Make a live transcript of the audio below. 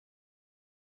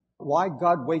Why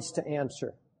God waits to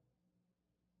answer.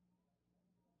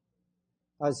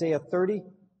 Isaiah 30.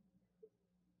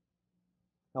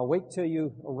 Now wait till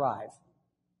you arrive.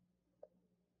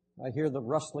 I hear the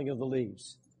rustling of the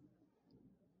leaves.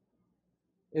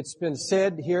 It's been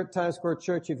said here at Times Square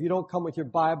Church, if you don't come with your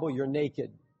Bible, you're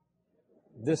naked.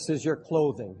 This is your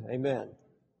clothing. Amen.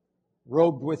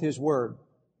 Robed with His Word.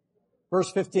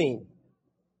 Verse 15.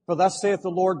 For thus saith the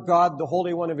Lord God, the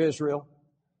Holy One of Israel,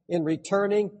 in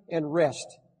returning and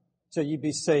rest shall ye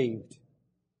be saved.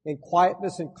 In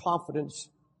quietness and confidence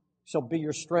shall be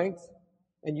your strength,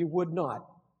 and you would not.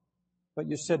 But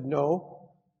you said, no,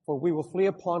 for we will flee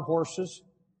upon horses,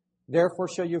 therefore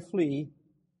shall you flee,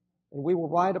 and we will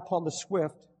ride upon the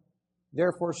swift,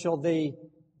 therefore shall they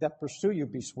that pursue you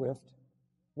be swift.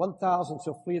 1,000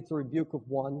 shall flee at the rebuke of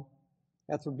one,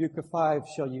 at the rebuke of 5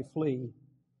 shall ye flee,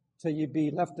 till ye be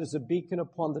left as a beacon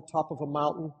upon the top of a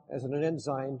mountain, as an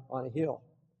ensign on a hill.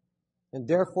 And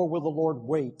therefore will the Lord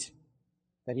wait,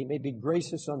 that He may be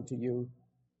gracious unto you,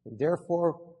 and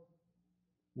therefore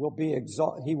He will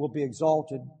be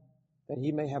exalted, that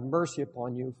He may have mercy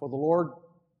upon you. For the Lord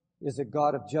is a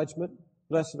God of judgment.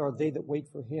 Blessed are they that wait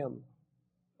for Him.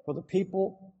 For the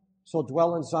people shall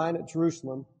dwell in Zion at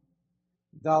Jerusalem.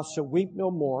 Thou shalt weep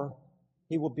no more.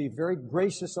 He will be very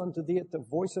gracious unto thee at the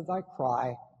voice of thy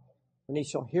cry. When He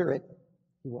shall hear it,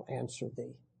 He will answer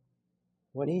thee.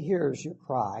 When He hears your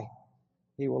cry,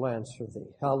 He will answer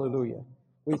thee. Hallelujah.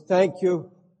 We thank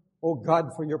you, O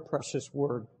God, for your precious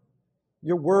word.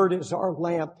 Your word is our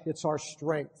lamp. It's our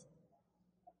strength.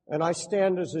 And I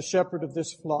stand as a shepherd of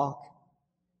this flock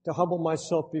to humble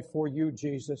myself before you,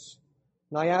 Jesus.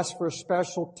 And I ask for a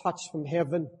special touch from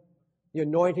heaven, the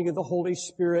anointing of the Holy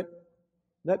Spirit.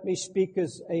 Let me speak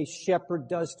as a shepherd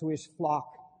does to his flock.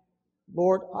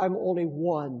 Lord, I'm only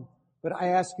one, but I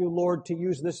ask you, Lord, to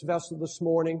use this vessel this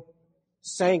morning.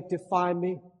 Sanctify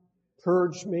me,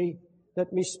 purge me.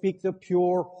 Let me speak the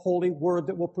pure, holy word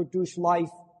that will produce life.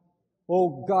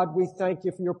 Oh God, we thank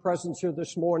you for your presence here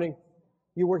this morning.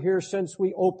 You were here since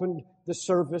we opened the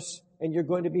service, and you're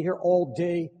going to be here all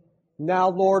day. Now,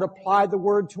 Lord, apply the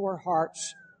word to our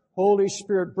hearts. Holy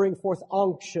Spirit, bring forth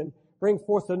unction. Bring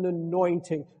forth an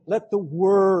anointing. Let the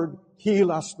word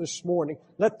heal us this morning.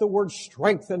 Let the word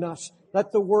strengthen us.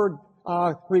 Let the word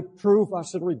reprove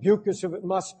us and rebuke us if it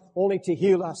must, only to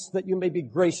heal us, that you may be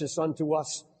gracious unto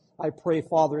us. I pray,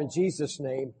 Father, in Jesus'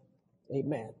 name,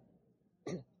 amen.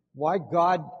 Why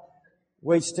God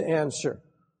waits to answer.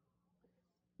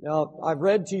 Now, I've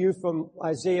read to you from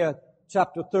Isaiah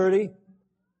chapter 30.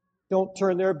 Don't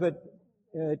turn there, but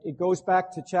it goes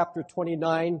back to chapter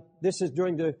 29. This is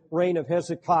during the reign of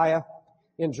Hezekiah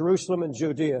in Jerusalem and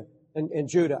Judea.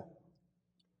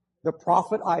 The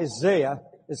prophet Isaiah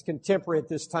is contemporary at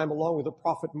this time, along with the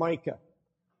prophet Micah.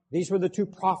 These were the two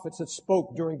prophets that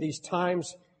spoke during these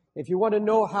times. If you want to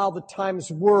know how the times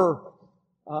were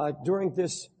during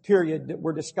this period that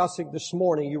we're discussing this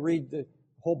morning, you read the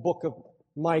whole book of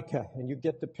Micah, and you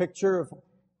get the picture of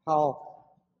how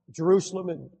Jerusalem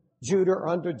and Judah are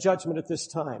under judgment at this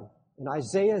time. And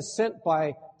Isaiah is sent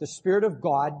by the Spirit of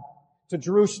God to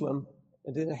Jerusalem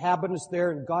and to the inhabitants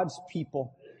there and God's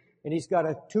people. And he's got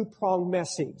a two-pronged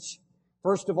message.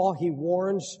 First of all, he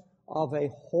warns of a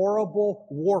horrible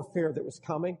warfare that was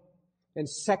coming. And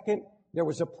second, there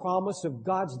was a promise of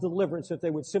God's deliverance if they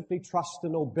would simply trust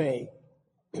and obey.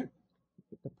 The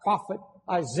prophet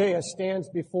Isaiah stands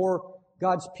before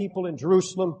God's people in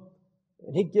Jerusalem,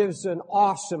 and he gives an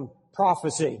awesome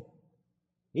prophecy.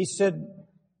 He said,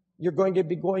 you're going to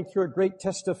be going through a great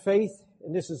test of faith,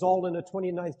 and this is all in the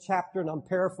 29th chapter, and I'm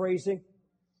paraphrasing.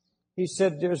 He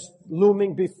said, there's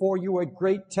looming before you a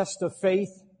great test of faith.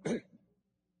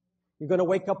 You're going to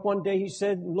wake up one day, he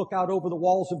said, and look out over the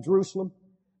walls of Jerusalem.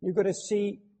 You're going to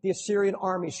see the Assyrian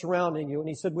army surrounding you. And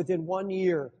he said, within 1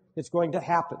 year, it's going to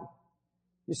happen.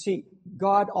 You see,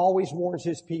 God always warns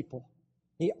His people.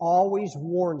 He always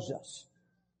warns us.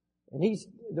 And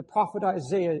the prophet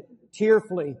Isaiah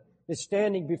tearfully is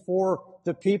standing before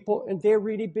the people, and they're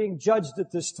really being judged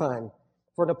at this time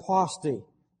for an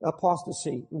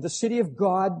apostasy. In the city of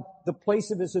God, the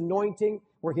place of His anointing,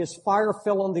 where His fire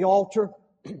fell on the altar,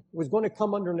 was going to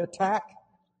come under an attack.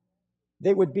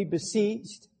 They would be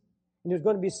besieged. And there's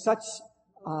going to be such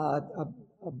a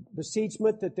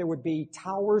besiegement that there would be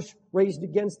towers raised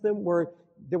against them, where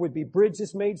there would be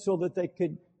bridges made so that they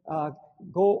could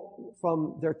go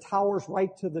from their towers right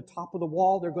to the top of the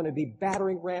wall. They're going to be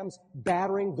battering rams,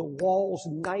 battering the walls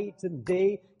night and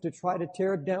day to try to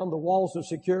tear down the walls of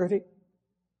security.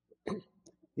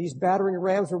 These battering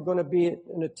rams were going to be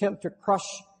an attempt to crush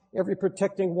every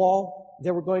protecting wall. They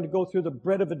were going to go through the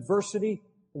bread of adversity,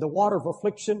 the water of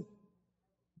affliction,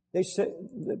 They said,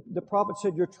 the prophet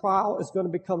said, your trial is going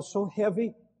to become so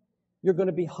heavy. You're going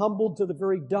to be humbled to the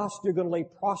very dust. You're going to lay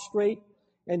prostrate.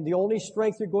 And the only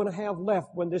strength you're going to have left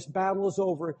when this battle is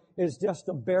over is just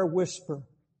a bare whisper.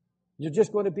 You're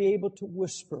just going to be able to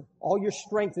whisper. All your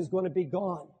strength is going to be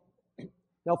gone.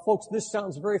 Now, folks, this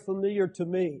sounds very familiar to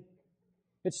me.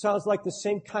 It sounds like the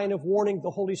same kind of warning the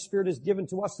Holy Spirit has given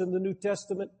to us in the New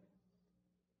Testament.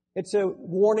 It's a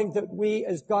warning that we,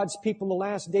 as God's people in the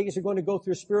last days, are going to go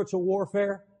through spiritual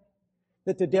warfare.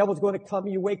 That the devil's going to come.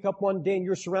 You wake up one day and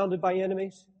you're surrounded by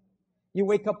enemies. You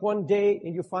wake up one day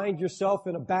and you find yourself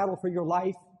in a battle for your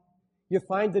life. You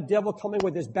find the devil coming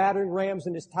with his battering rams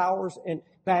and his towers and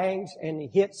bangs and he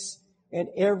hits, and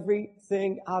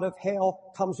everything out of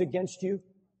hell comes against you.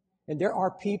 And there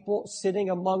are people sitting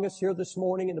among us here this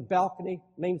morning in the balcony,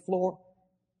 main floor,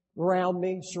 around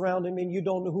me, surrounding me, and you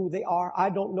don't know who they are. I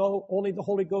don't know. Only the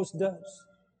Holy Ghost does.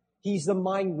 He's the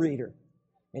mind reader.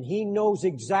 And He knows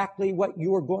exactly what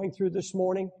you are going through this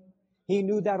morning. He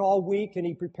knew that all week, and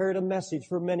He prepared a message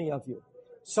for many of you.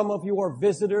 Some of you are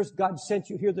visitors. God sent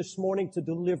you here this morning to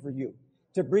deliver you,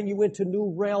 to bring you into a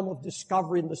new realm of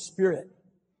discovery in the Spirit.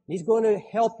 He's going to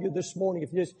help you this morning.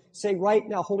 If you just say right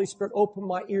now, Holy Spirit, open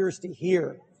my ears to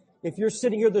hear. If you're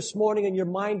sitting here this morning and your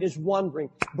mind is wandering,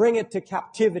 bring it to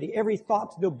captivity, every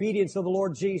thought to the obedience of the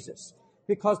Lord Jesus,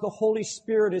 because the Holy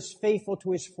Spirit is faithful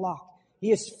to His flock.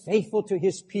 He is faithful to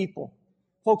His people.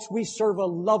 Folks, we serve a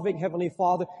loving Heavenly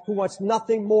Father who wants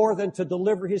nothing more than to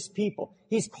deliver His people.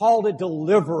 He's called a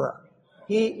deliverer.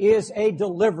 He is a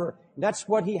deliverer. And that's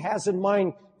what He has in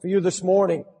mind for you this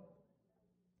morning.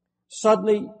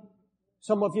 Suddenly,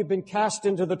 some of you have been cast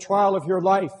into the trial of your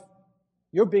life.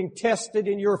 You're being tested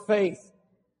in your faith.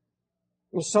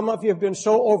 And some of you have been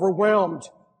so overwhelmed,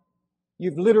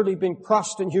 you've literally been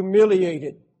crushed and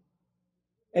humiliated.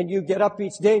 And you get up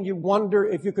each day and you wonder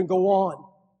if you can go on.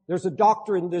 There's a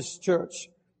doctor in this church,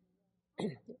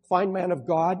 fine man of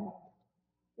God,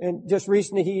 and just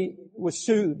recently he was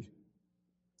sued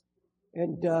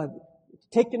and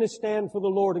taking a stand for the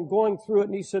Lord and going through it.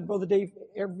 And he said, Brother Dave,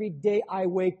 every day I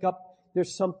wake up,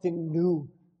 there's something new.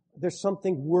 There's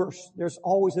something worse. There's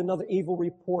always another evil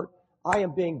report. I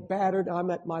am being battered. I'm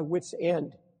at my wit's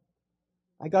end.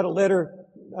 I got a letter,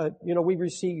 we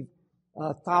receive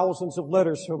thousands of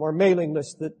letters from our mailing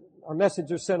list that our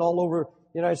messages are sent all over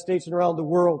the United States and around the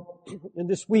world. And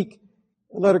this week,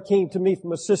 a letter came to me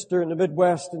from a sister in the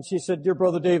Midwest, and she said, Dear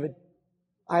Brother David,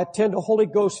 I attend a Holy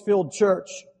Ghost-filled church.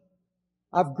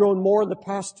 I've grown more in the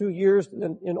past 2 years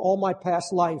than in all my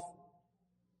past life.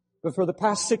 But for the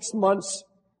past 6 months,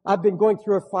 I've been going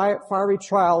through a fiery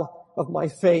trial of my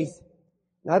faith.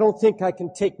 And I don't think I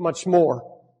can take much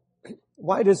more.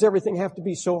 Why does everything have to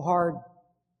be so hard?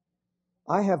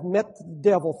 I have met the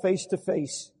devil face to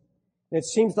face. And it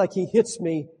seems like he hits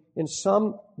me in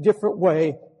some different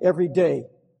way every day.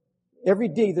 Every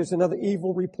day there's another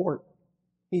evil report.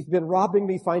 He's been robbing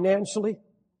me financially.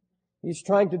 He's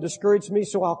trying to discourage me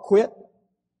so I'll quit.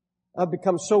 I've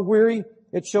become so weary.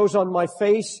 It shows on my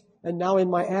face and now in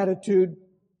my attitude.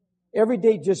 Every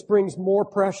day just brings more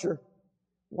pressure.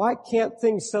 Why can't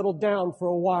things settle down for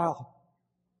a while?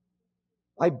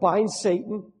 I bind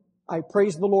Satan. I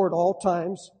praise the Lord all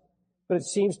times, but it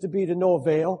seems to be to no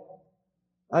avail.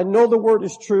 I know the Word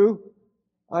is true.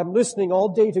 I'm listening all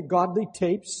day to godly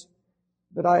tapes,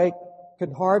 but I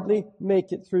can hardly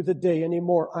make it through the day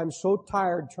anymore. I'm so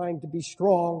tired trying to be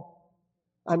strong.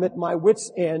 I'm at my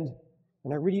wit's end,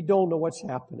 and I really don't know what's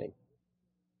happening.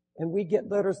 And we get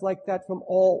letters like that from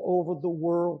all over the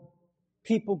world.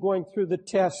 People going through the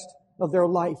test of their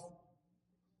life.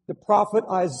 The prophet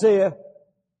Isaiah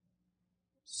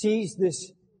sees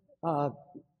this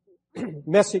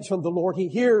message from the Lord. He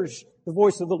hears the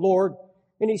voice of the Lord.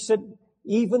 And he said,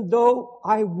 even though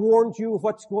I warned you of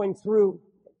what's going through,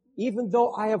 even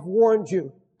though I have warned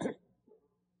you,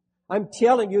 I'm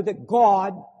telling you that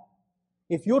God,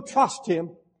 if you'll trust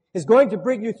Him, is going to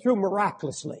bring you through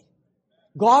miraculously.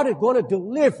 God is going to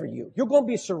deliver you. You're going to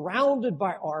be surrounded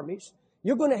by armies.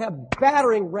 You're going to have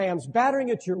battering rams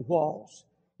battering at your walls.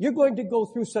 You're going to go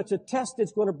through such a test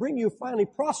that's going to bring you finally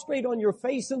prostrate on your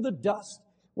face in the dust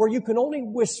where you can only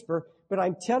whisper. But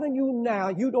I'm telling you now,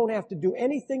 you don't have to do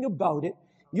anything about it.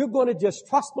 You're going to just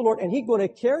trust the Lord and He's going to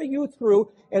carry you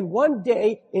through. And one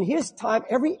day, in His time,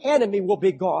 every enemy will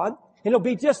be gone. And it'll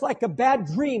be just like a bad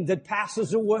dream that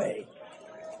passes away.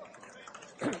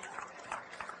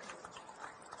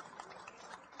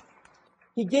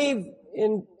 He gave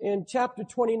in chapter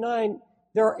 29,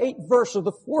 there are 8 verses.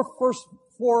 The four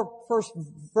first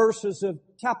verses of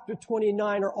chapter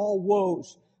 29 are all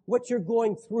woes. What you're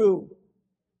going through.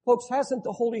 Folks, hasn't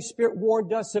the Holy Spirit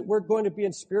warned us that we're going to be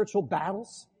in spiritual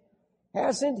battles?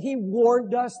 Hasn't He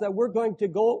warned us that we're going to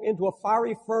go into a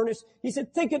fiery furnace? He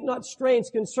said, think it not strange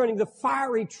concerning the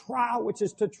fiery trial which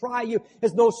is to try you,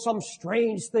 as though some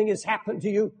strange thing has happened to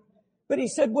you. But He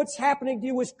said, what's happening to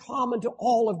you is common to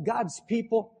all of God's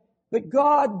people. But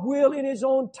God will in His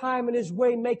own time and His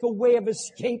way make a way of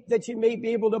escape that you may be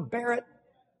able to bear it.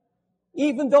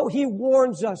 Even though He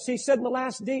warns us, He said in the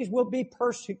last days we'll be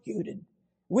persecuted.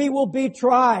 We will be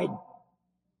tried.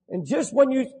 And just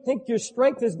when you think your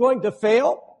strength is going to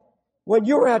fail, when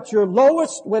you're at your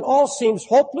lowest, when all seems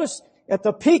hopeless, at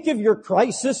the peak of your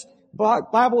crisis, the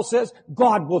Bible says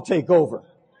God will take over.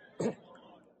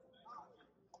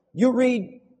 You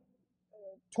read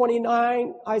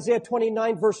Isaiah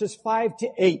 29 verses 5 to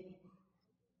 8.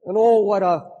 And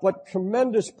oh, what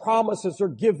tremendous promises are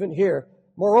given here.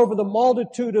 Moreover, the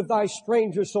multitude of thy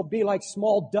strangers shall be like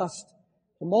small dust.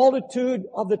 The multitude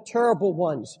of the terrible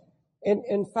ones. And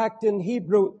in fact, in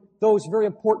Hebrew, those very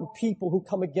important people who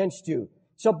come against you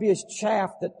shall be as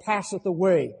chaff that passeth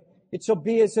away. It shall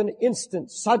be as an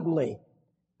instant, suddenly.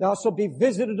 Thou shalt be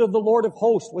visited of the Lord of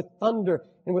hosts with thunder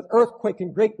and with earthquake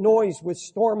and great noise, with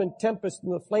storm and tempest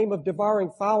and the flame of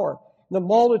devouring fire. And the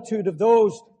multitude of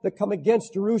those that come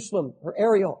against Jerusalem, her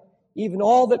Ariel, even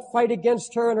all that fight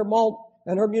against her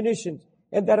and her munitions,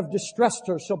 and that have distressed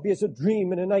her shall be as a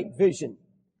dream and a night vision.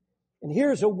 And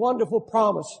here's a wonderful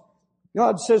promise.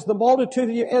 God says, the multitude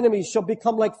of your enemies shall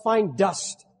become like fine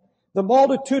dust. The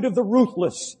multitude of the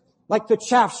ruthless, like the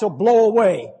chaff, shall blow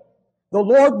away. The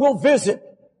Lord will visit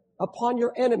upon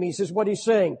your enemies, is what He's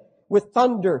saying, with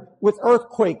thunder, with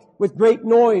earthquake, with great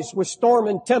noise, with storm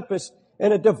and tempest,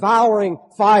 and a devouring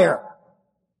fire.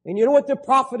 And you know what the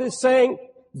prophet is saying?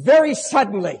 Very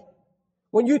suddenly,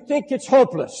 when you think it's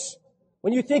hopeless,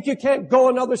 when you think you can't go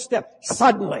another step,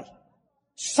 suddenly,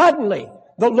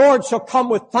 the Lord shall come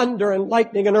with thunder and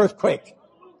lightning and earthquake.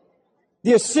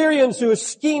 The Assyrians who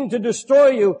schemed to destroy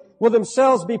you will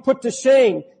themselves be put to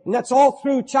shame. And that's all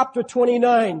through chapter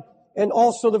 29 and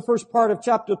also the first part of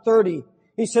chapter 30.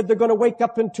 He said they're going to wake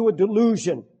up into a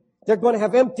delusion. They're going to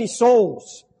have empty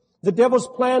souls. The devil's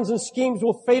plans and schemes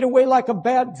will fade away like a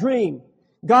bad dream.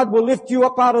 God will lift you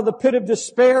up out of the pit of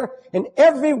despair, and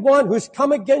everyone who's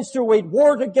come against you, waged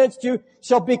war against you,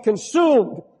 shall be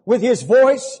consumed with His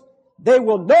voice. They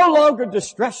will no longer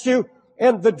distress you,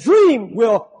 and the dream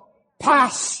will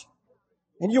pass,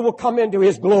 and you will come into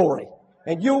His glory,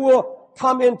 and you will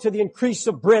come into the increase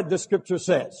of bread, the Scripture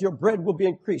says. Your bread will be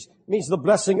increased. It means the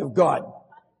blessing of God.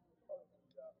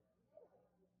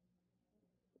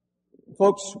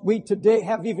 Folks, we today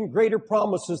have even greater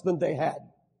promises than they had.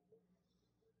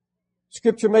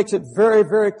 Scripture makes it very,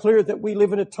 very clear that we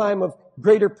live in a time of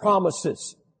greater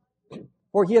promises.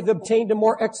 For He hath obtained a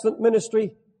more excellent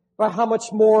ministry, by how much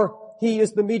more He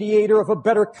is the mediator of a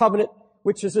better covenant,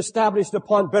 which is established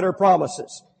upon better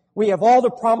promises. We have all the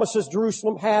promises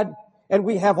Jerusalem had, and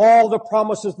we have all the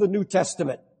promises of the New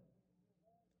Testament.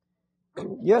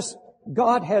 Yes,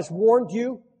 God has warned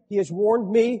you. He has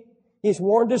warned me. He's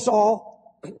warned us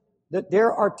all that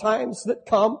there are times that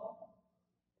come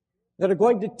that are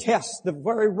going to test the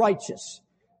very righteous.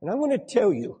 And I'm going to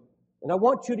tell you, and I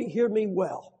want you to hear me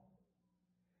well,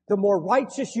 the more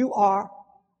righteous you are,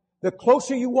 the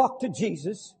closer you walk to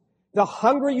Jesus, the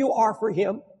hungrier you are for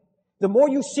Him, the more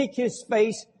you seek His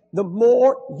face, the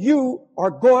more you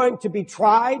are going to be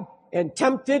tried and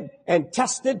tempted and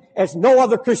tested as no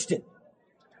other Christian.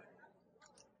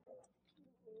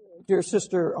 Dear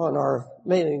sister on our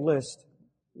mailing list,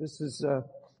 this is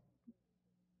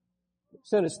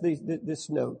sent us this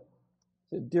note.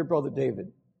 Dear Brother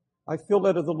David, I feel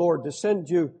led of the Lord to send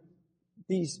you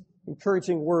these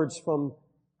encouraging words from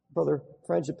Brother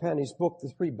Frangipani's book, The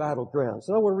Three Battlegrounds.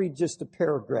 And I want to read just a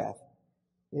paragraph.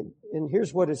 And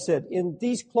here's what it said. In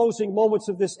these closing moments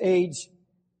of this age,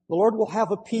 the Lord will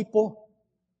have a people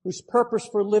whose purpose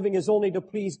for living is only to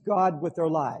please God with their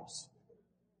lives.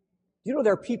 Do you know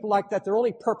there are people like that? Their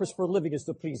only purpose for living is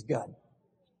to please God.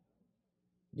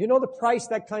 Do you know the price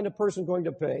that kind of person is going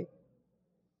to pay?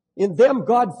 In them,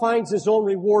 God finds His own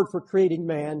reward for creating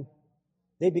man.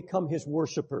 They become His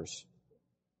worshipers.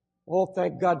 Oh,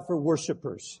 thank God for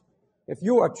worshipers. If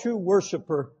you are a true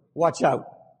worshiper, watch out.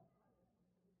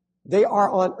 They are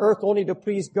on earth only to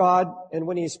please God, and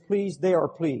when He is pleased, they are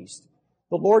pleased.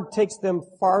 The Lord takes them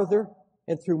farther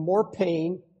and through more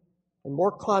pain and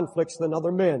more conflicts than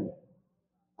other men.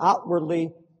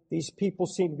 Outwardly, these people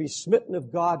seem to be smitten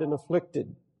of God and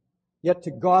afflicted. Yet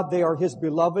to God they are His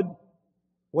beloved.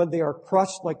 When they are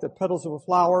crushed like the petals of a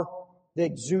flower, they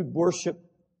exude worship,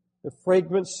 the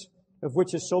fragrance of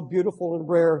which is so beautiful and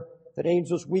rare that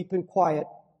angels weep in quiet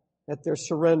at their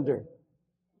surrender.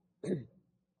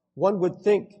 One would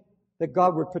think that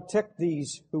God would protect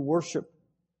these who worship.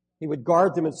 He would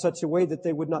guard them in such a way that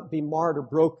they would not be marred or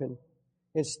broken.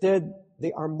 Instead,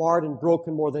 they are marred and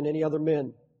broken more than any other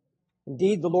men.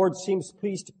 Indeed, the Lord seems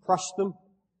pleased to crush them,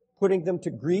 putting them to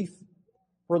grief.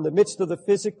 For in the midst of the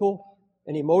physical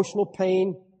and emotional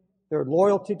pain, their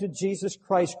loyalty to Jesus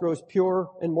Christ grows purer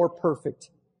and more perfect.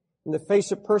 In the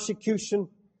face of persecution,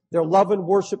 their love and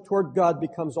worship toward God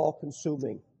becomes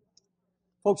all-consuming.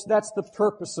 Folks, that's the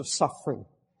purpose of suffering.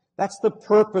 That's the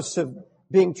purpose of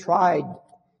being tried,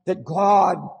 that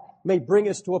God may bring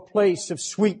us to a place of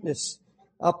sweetness,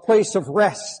 a place of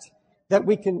rest, that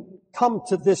we can come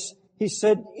to this. He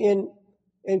said, in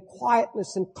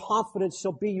quietness and confidence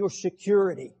shall be your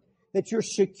security. That you're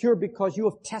secure because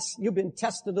you've been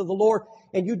tested of the Lord,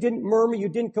 and you didn't murmur, you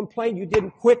didn't complain, you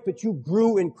didn't quit, but you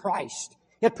grew in Christ.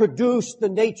 It produced the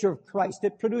nature of Christ.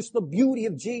 It produced the beauty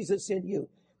of Jesus in you.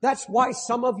 That's why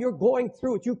some of you are going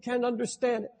through it. You can't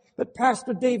understand it. But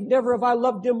Pastor Dave, never have I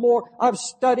loved Him more. I've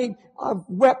studied, I've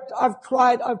wept, I've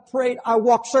cried, I've prayed, I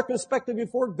walk circumspectly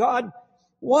before God.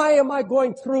 Why am I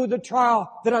going through the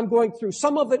trial that I'm going through?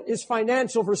 Some of it is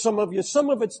financial for some of you. Some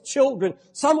of it's children.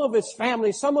 Some of it's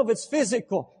family. Some of it's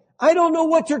physical. I don't know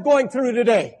what you're going through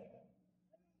today.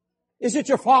 Is it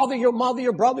your father, your mother,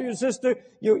 your brother, your sister,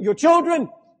 your children?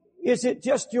 Is it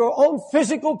just your own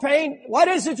physical pain? What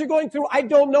is it you're going through? I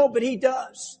don't know, but He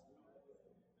does.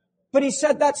 But He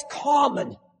said that's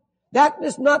common. That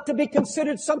is not to be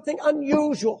considered something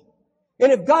unusual.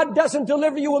 And if God doesn't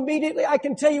deliver you immediately, I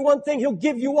can tell you one thing, He'll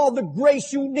give you all the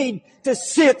grace you need to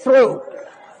see it through.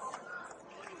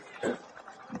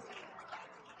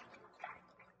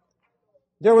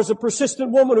 There was a persistent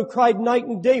woman who cried night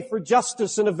and day for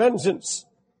justice and a vengeance.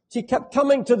 She kept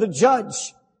coming to the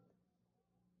judge.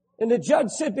 And the judge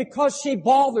said, because she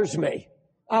bothers me,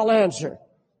 I'll answer.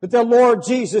 But the Lord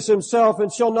Jesus Himself,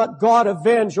 and shall not God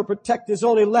avenge or protect His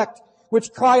own elect,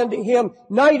 which cry unto Him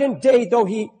night and day, though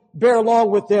He bear along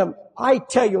with them. I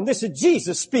tell you, and this is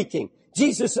Jesus speaking,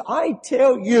 Jesus, I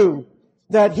tell you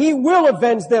that He will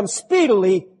avenge them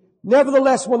speedily.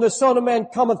 Nevertheless, when the Son of Man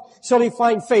cometh, shall He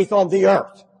find faith on the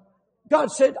earth.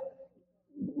 God said,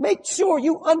 make sure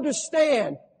you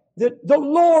understand that the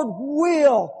Lord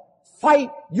will fight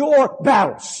your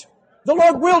battles. The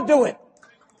Lord will do it.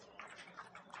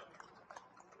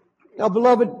 Now,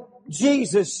 beloved,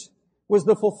 Jesus was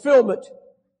the fulfillment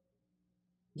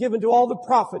given to all the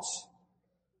prophets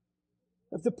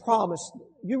of the promise.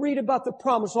 You read about the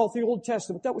promise all through the Old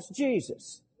Testament. That was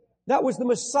Jesus. That was the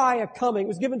Messiah coming. It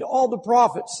was given to all the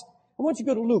prophets. I want you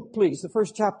to go to Luke, please, the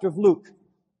first chapter of Luke.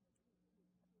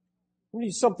 I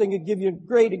need something to give you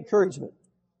great encouragement.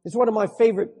 It's one of my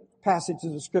favorite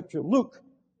passages of Scripture. Luke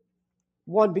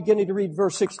 1, beginning to read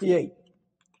verse 68.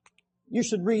 You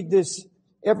should read this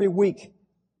every week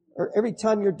or every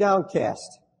time you're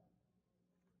downcast.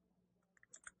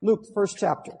 Luke, first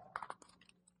chapter.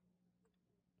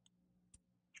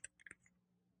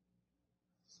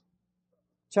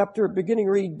 Beginning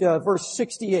to read verse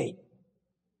 68.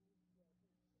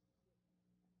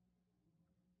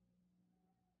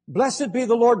 Blessed be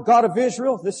the Lord God of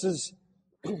Israel. This is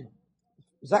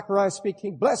Zechariah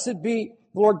speaking. Blessed be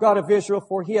the Lord God of Israel,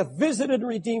 for He hath visited and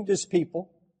redeemed His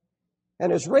people,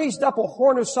 and has raised up a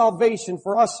horn of salvation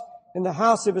for us in the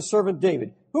house of His servant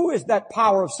David. Who is that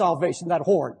power of salvation, that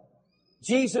horn?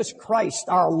 Jesus Christ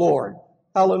our Lord.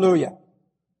 Hallelujah.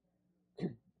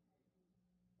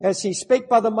 As He spake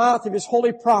by the mouth of His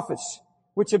holy prophets,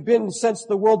 which have been since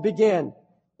the world began,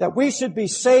 that we should be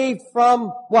saved from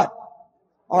what?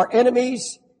 Our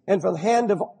enemies, and from the hand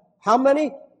of how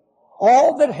many?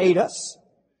 All that hate us,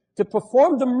 to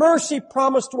perform the mercy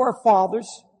promised to our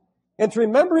fathers, and to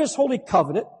remember His holy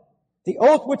covenant, the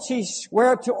oath which He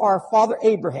sware to our father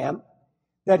Abraham,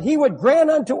 that He would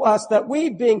grant unto us that we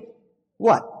being,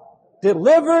 what?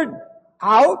 Delivered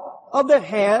out of the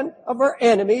hand of our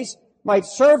enemies, might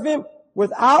serve Him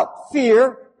without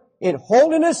fear, in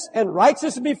holiness and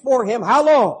righteousness before Him. How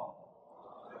long?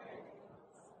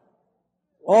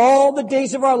 All the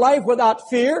days of our life without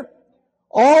fear.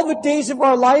 All the days of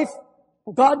our life,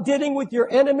 God dealing with your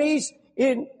enemies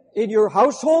in your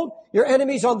household, your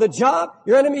enemies on the job,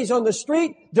 your enemies on the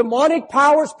street, demonic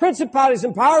powers, principalities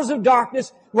and powers of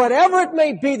darkness, whatever it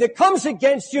may be that comes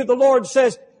against you, the Lord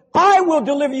says, I will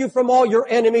deliver you from all your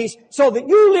enemies so that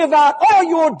you live out all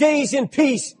your days in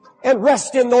peace and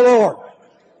rest in the Lord.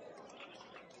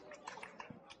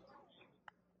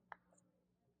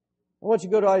 I want you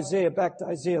to go to Isaiah, back to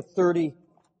Isaiah 30.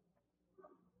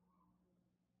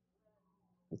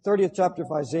 The 30th chapter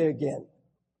of Isaiah again.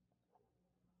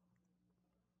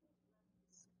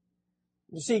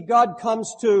 You see, God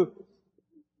comes to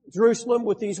Jerusalem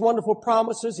with these wonderful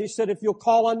promises. He said, if you'll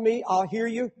call on me, I'll hear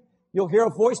you. You'll hear a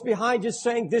voice behind you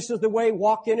saying, this is the way,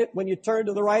 walk in it when you turn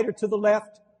to the right or to the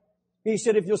left. He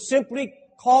said, if you'll simply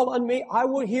call on me, I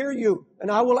will hear you and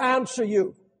I will answer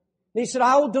you. And he said,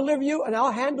 I will deliver you and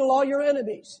I'll handle all your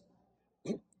enemies.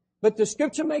 But the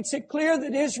scripture makes it clear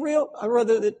that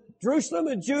that Jerusalem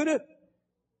and Judah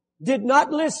did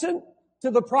not listen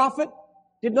to the prophet,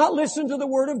 did not listen to the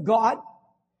word of God.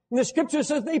 And the scripture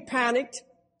says they panicked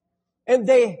and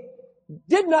they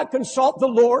did not consult the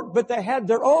Lord, but they had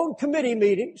their own committee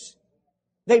meetings.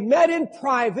 They met in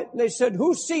private and they said,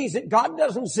 who sees it? God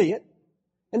doesn't see it.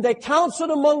 And they counseled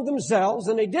among themselves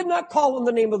and they did not call on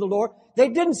the name of the Lord. They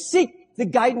didn't seek the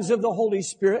guidance of the Holy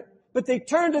Spirit, but they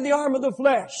turned to the arm of the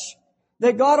flesh.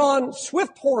 They got on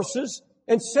swift horses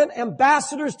and sent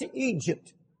ambassadors to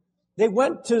Egypt. They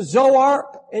went to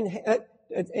Zoar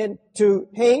and to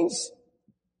Hanes.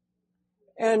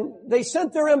 And they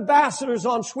sent their ambassadors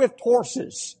on swift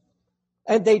horses.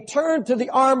 And they turned to the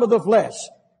arm of the flesh.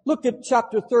 Look at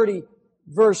chapter 30,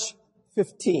 verse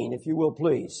 15, if you will,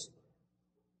 please.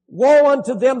 Woe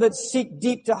unto them that seek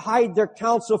deep to hide their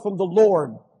counsel from the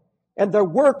Lord, and their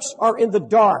works are in the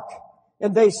dark.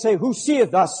 And they say, who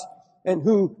seeth us, and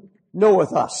who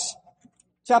knoweth us?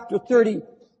 Chapter 30,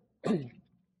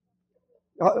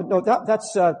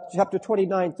 that's chapter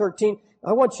 29, 13.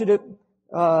 I want you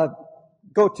to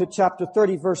go to chapter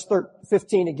 30, verse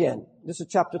 15 again. This is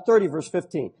chapter 30, verse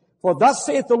 15. For thus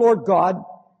saith the Lord God,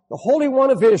 the Holy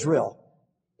One of Israel,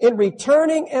 in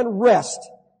returning and rest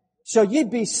shall ye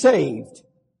be saved.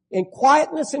 In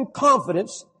quietness and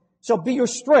confidence shall be your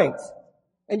strength,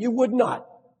 and you would not.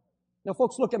 Now,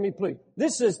 folks, look at me, please.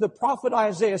 This is the prophet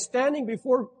Isaiah standing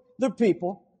before the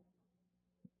people.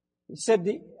 He said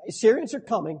the Assyrians are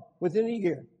coming within a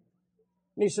year.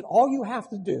 And he said, all you have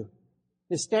to do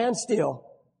is stand still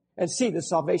and see the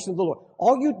salvation of the Lord.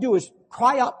 All you do is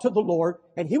cry out to the Lord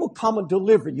and He will come and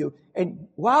deliver you. And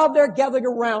while they're gathered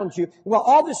around you, while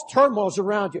all this turmoil is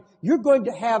around you, you're going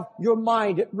to have your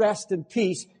mind at rest and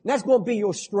peace. And that's going to be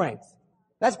your strength.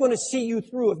 That's going to see you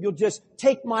through if you'll just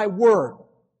take my word.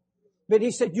 But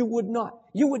he said you would not.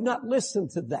 You would not listen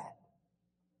to that.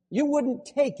 You wouldn't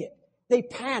take it. They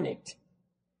panicked.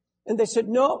 And they said,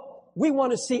 no, we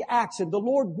want to see action. The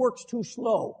Lord works too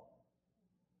slow.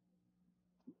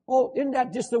 Oh, isn't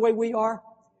that just the way we are?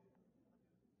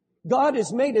 God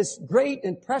has made us great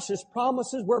and precious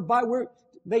promises whereby we're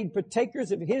made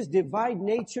partakers of His divine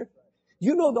nature.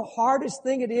 You know the hardest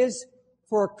thing it is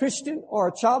for a Christian or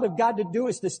a child of God to do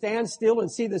is to stand still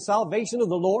and see the salvation of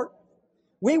the Lord.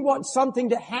 We want something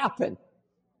to happen.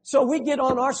 So we get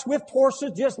on our swift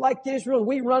horses just like Israel and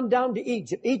we run down to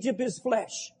Egypt. Egypt is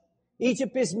flesh.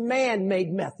 Egypt is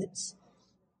man-made methods.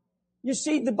 You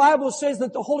see, the Bible says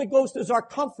that the Holy Ghost is our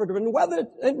comforter. And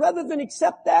rather than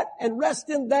accept that and rest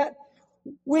in that,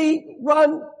 we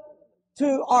run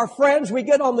to our friends. We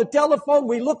get on the telephone.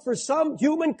 We look for some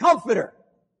human comforter.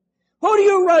 Who do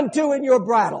you run to in your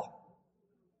brattle?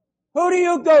 Who do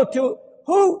you go to?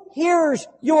 Who hears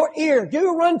your ear? Do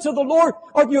you run to the Lord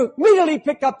or do you immediately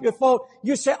pick up your phone?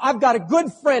 You say, I've got a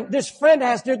good friend. This friend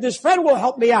will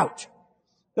help me out.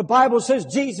 The Bible says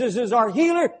Jesus is our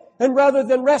healer. And rather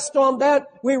than rest on that,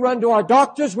 we run to our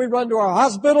doctors, we run to our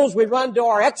hospitals, we run to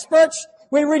our experts.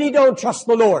 We really don't trust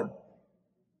the Lord.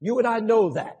 You and I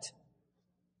know that.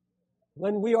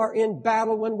 When we are in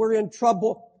battle, when we're in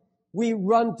trouble, we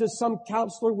run to some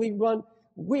counselor,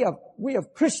 we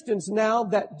have Christians now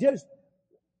that just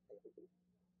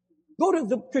go to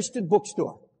the Christian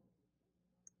bookstore.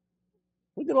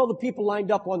 Look at all the people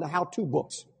lined up on the how-to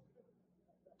books.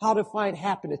 How to find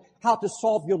happiness, how to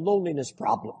solve your loneliness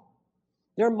problem.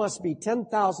 There must be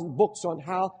 10,000 books on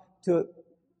how to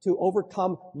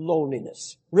overcome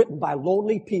loneliness, written by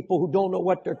lonely people who don't know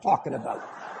what they're talking about.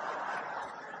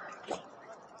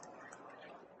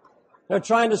 They're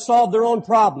trying to solve their own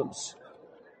problems.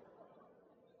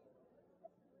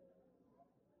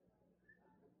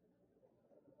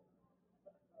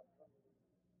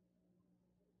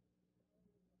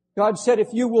 God said, if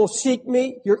you will seek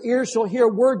me, your ears shall hear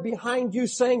a word behind you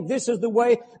saying, this is the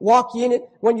way, walk ye in it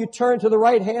when you turn to the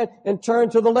right hand and turn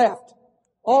to the left.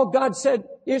 All God said,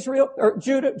 Israel, or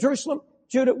Judah, Jerusalem,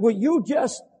 Judah, will you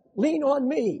just lean on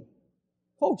me?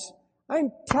 Folks,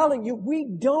 I'm telling you, we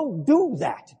don't do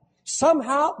that.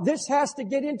 Somehow this has to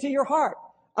get into your heart.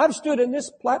 I've stood in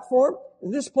this platform, in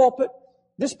this pulpit,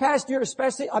 this past year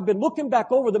especially. I've been looking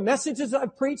back over the messages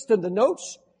I've preached and the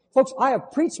notes. Folks, I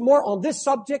have preached more on this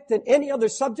subject than any other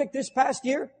subject this past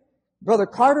year. Brother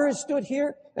Carter has stood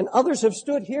here and others have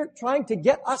stood here trying to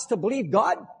get us to believe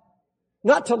God.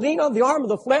 not to lean on the arm of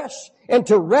the flesh and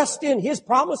to rest in His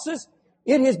promises.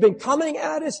 It has been coming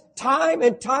at us time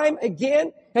and time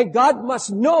again, and God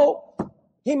must know,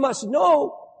 He must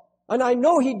know, and I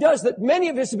know He does, that many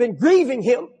of us have been grieving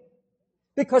Him,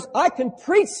 because I can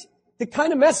preach the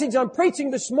kind of message I'm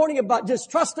preaching this morning about just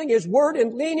trusting His Word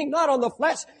and leaning not on the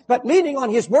flesh, but leaning on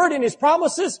His Word and His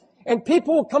promises, and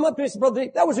people will come up to me and say, "Brother,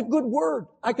 that was a good word."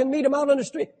 I can meet them out on the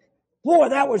street. "Boy,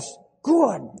 that was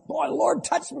good. Boy, the Lord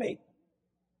touched me."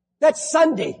 That's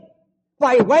Sunday.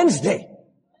 By Wednesday,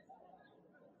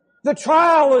 the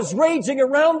trial is raging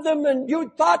around them, and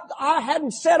you thought I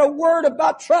hadn't said a word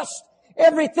about trust.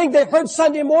 Everything they heard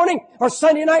Sunday morning or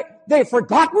Sunday night, they've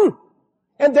forgotten.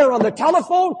 And they're on the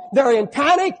telephone, they're in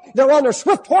panic, they're on their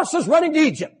swift horses running to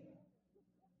Egypt.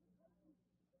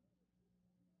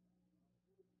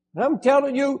 And I'm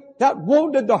telling you, that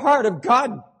wounded the heart of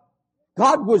God.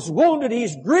 God was wounded,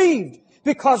 He's grieved,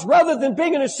 because rather than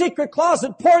being in a secret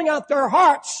closet pouring out their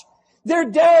hearts,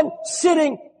 they're down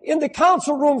sitting in the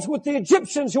council rooms with the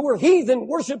Egyptians who were heathen,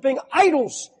 worshiping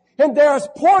idols, and they're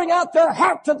pouring out their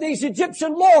heart to these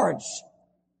Egyptian lords.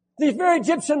 These very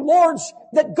Egyptian lords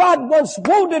that God once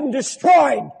wounded and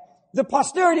destroyed. The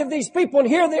posterity of these people, and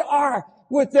here they are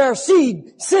with their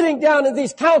seed sitting down in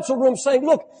these council rooms saying,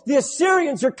 "Look, the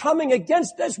Assyrians are coming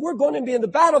against us. We're going to be in the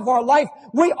battle of our life.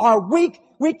 We are weak.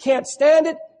 We can't stand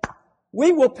it.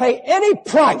 We will pay any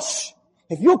price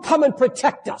if you come and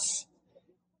protect us."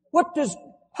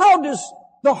 How does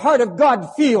the heart of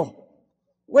God feel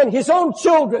when His own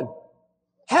children,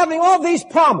 having all these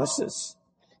promises,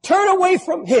 turn away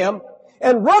from Him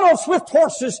and run on swift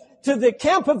horses to the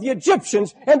camp of the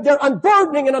Egyptians, and they're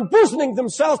unburdening and unbosoning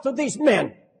themselves to these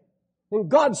men? And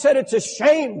God said, "It's a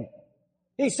shame."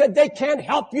 He said, "They can't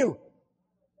help you."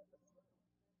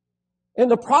 And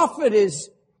the prophet is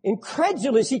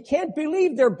incredulous. He can't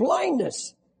believe their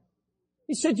blindness.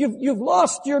 He said, you've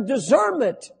lost your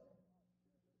discernment.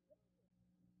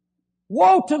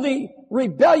 Woe to the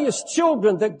rebellious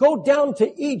children that go down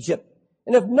to Egypt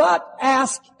and have not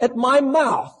asked at my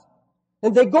mouth.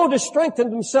 And they go to strengthen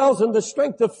themselves in the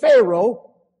strength of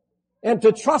Pharaoh and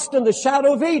to trust in the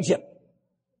shadow of Egypt.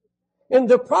 And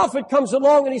the prophet comes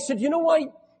along and he said, "You know why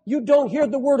you don't hear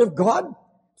the word of God?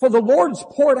 For the Lord's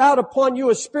poured out upon you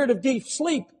a spirit of deep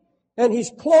sleep, and He's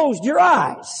closed your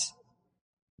eyes."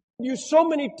 You so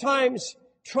many times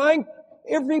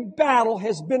every battle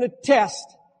has been a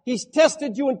test. He's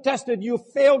tested you and tested you,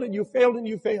 failed and you failed and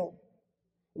you failed.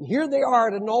 And here they are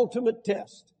at an ultimate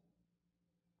test.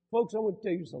 Folks, I want to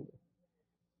tell you something.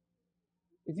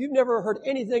 If you've never heard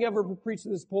anything ever preached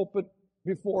in this pulpit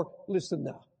before, listen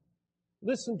now.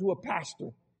 Listen to a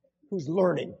pastor who's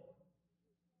learning.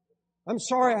 I'm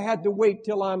sorry I had to wait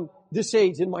till I'm this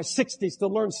age, in my 60s, to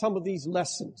learn some of these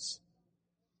lessons.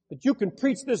 But you can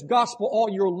preach this gospel all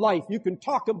your life. You can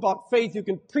talk about faith. You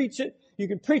can preach it. You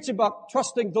can preach about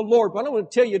trusting the Lord. But I want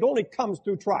to tell you, it only comes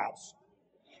through trials.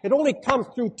 It only comes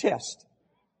through tests.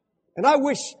 And I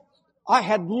wish I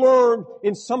had learned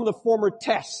in some of the former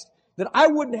tests that I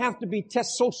wouldn't have to be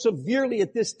tested so severely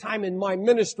at this time in my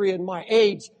ministry and my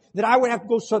age, that I would have to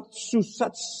go through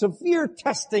such severe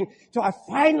testing till I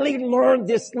finally learned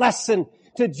this lesson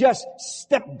to just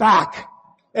step back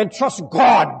and trust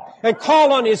God and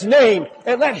call on His name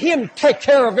and let Him take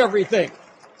care of everything.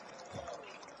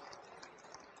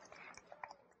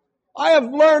 I have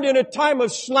learned in a time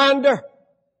of slander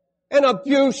and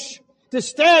abuse to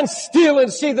stand still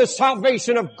and see the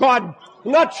salvation of God,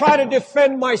 not try to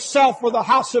defend myself or the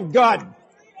house of God.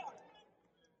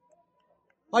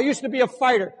 I used to be a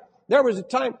fighter. There was a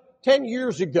time 10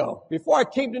 years ago, before I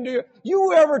came to New York,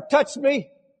 you ever touched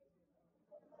me?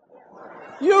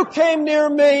 You came near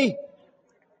me.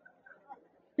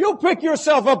 You'll pick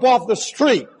yourself up off the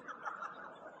street.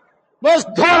 Bless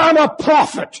God, I'm a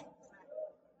prophet.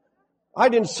 I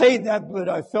didn't say that, but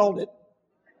I felt it.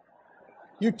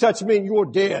 You touch me and you're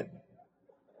dead.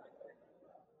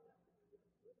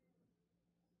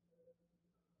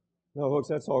 No, folks,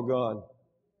 that's all gone.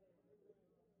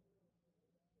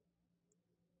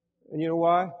 And you know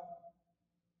why?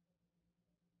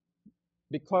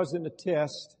 Because in the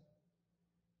test,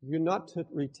 you're not to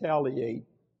retaliate.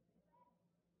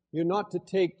 You're not to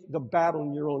take the battle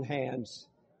in your own hands.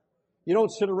 You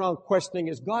don't sit around questioning,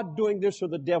 is God doing this or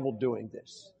the devil doing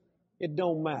this? It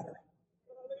don't matter.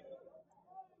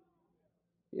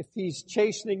 If He's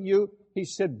chastening you, He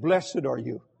said, blessed are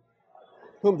you,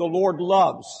 whom the Lord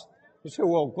loves. You say,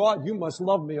 well, God, you must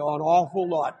love me an awful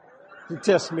lot to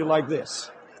test me like this.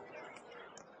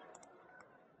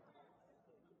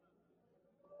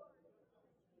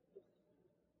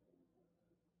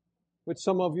 But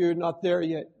some of you are not there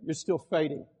yet. You're still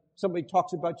fighting. Somebody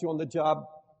talks about you on the job,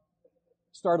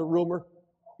 start a rumor,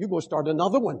 you go start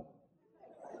another one.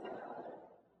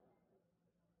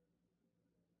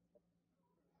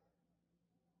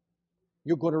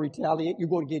 You're going to retaliate. You're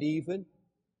going to get even.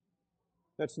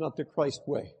 That's not the Christ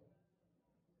way.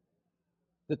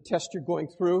 The test you're going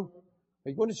through, are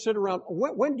you going to sit around?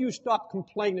 When do you stop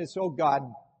complaining and say, oh God,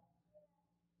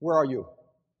 where are you?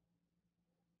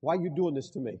 Why are you doing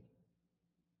this to me?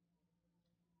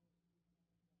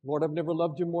 Lord, I've never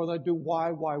loved you more than I do.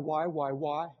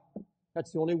 Why?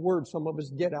 That's the only word some of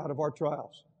us get out of our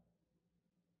trials.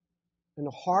 And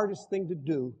the hardest thing to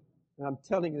do, and I'm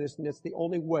telling you this, and it's the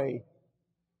only way,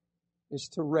 is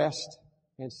to rest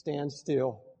and stand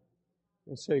still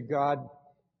and say, God,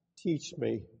 teach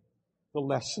me the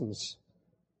lessons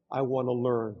I want to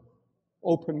learn.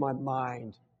 Open my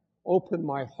mind. Open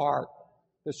my heart.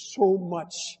 There's so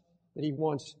much that He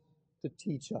wants to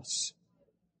teach us.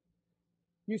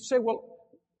 You say, well,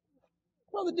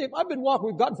 Brother Dave, I've been walking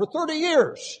with God for 30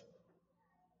 years.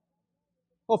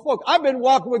 Well, folks, I've been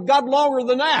walking with God longer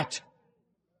than that.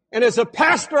 And as a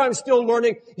pastor, I'm still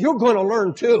learning. You're going to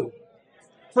learn too.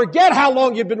 Forget how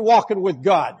long you've been walking with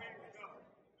God.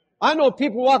 I know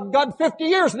people walk with God 50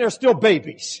 years and they're still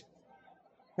babies.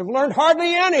 Have learned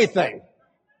hardly anything.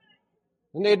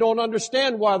 And they don't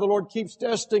understand why the Lord keeps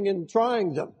testing and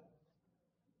trying them.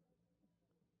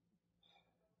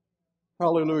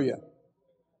 Hallelujah.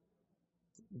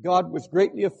 God was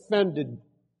greatly offended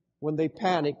when they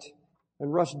panicked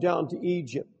and rushed down to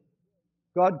Egypt.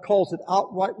 God calls it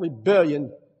outright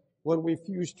rebellion when we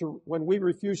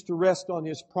refuse to rest on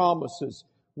His promises.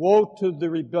 Woe to the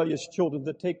rebellious children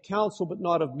that take counsel but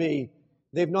not of me.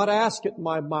 They've not asked at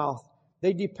my mouth.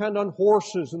 They depend on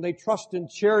horses and they trust in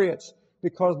chariots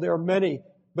because there are many.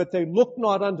 But they look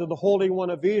not unto the Holy One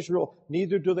of Israel,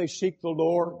 neither do they seek the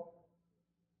Lord.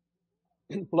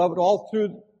 Beloved, all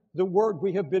through the Word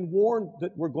we have been warned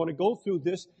that we're going to go through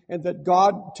this, and that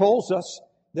God tells us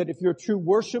that if you're a true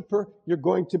worshiper, you're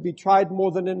going to be tried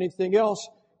more than anything else.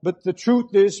 But the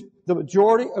truth is, the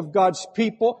majority of God's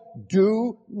people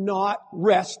do not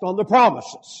rest on the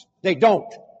promises. They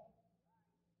don't.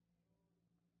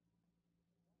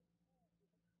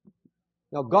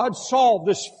 Now, God saw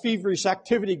this feverish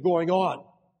activity going on.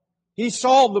 He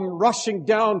saw them rushing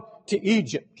down to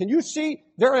Egypt. Can you see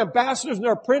their ambassadors and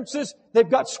their princes? They've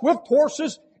got swift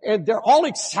horses and they're all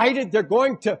excited. They're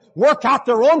going to work out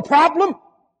their own problem.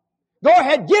 Go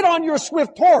ahead, get on your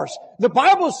swift horse. The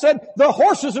Bible said the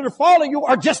horses that are following you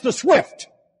are just the swift.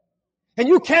 And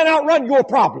you can't outrun your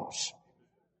problems.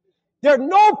 There's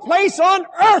no place on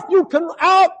earth you can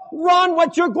outrun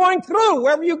what you're going through.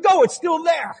 Wherever you go, it's still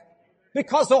there.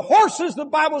 Because the horses, the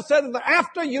Bible said, that are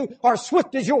after you are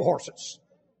swift as your horses.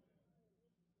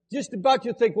 Just about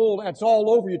you think, oh, that's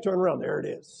all over. You turn around, there it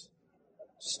is.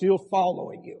 Still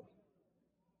following you.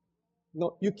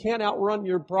 No, you can't outrun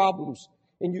your problems.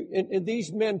 And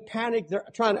these men panic. They're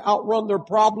trying to outrun their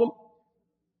problem.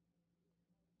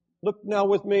 Look now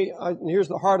with me, and here's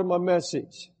the heart of my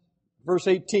message. Verse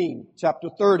 18, chapter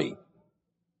 30.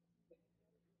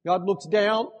 God looks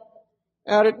down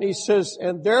at it and He says,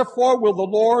 and therefore will the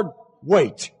Lord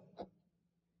wait,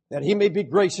 that He may be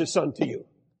gracious unto you.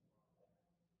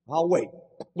 I'll wait.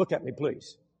 Look at me,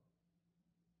 please.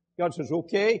 God says,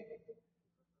 okay,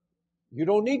 you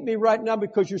don't need me right now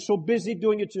because you're so busy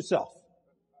doing it yourself.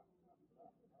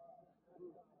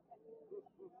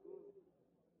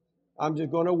 I'm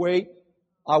just going to wait.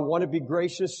 I want to be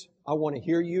gracious. I want to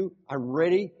hear you. I'm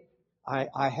ready.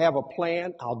 I have a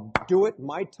plan. I'll do it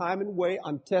my time and way.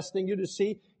 I'm testing you to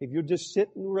see if you just sit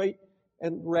and wait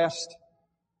and rest.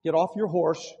 Get off your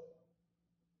horse.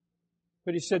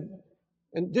 But He said,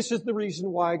 and this is the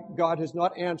reason why God has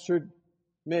not answered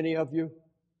many of you,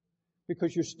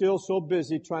 because you're still so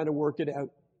busy trying to work it out,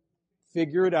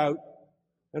 figure it out.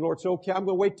 And Lord said, okay, I'm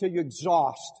going to wait till you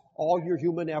exhaust all your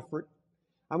human effort.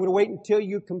 I'm going to wait until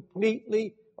you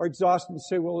completely are exhausted and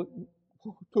say, well,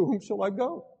 to whom shall I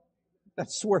go?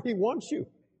 That's where He wants you.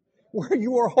 Where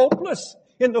you are hopeless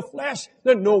in the flesh.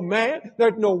 There's no man,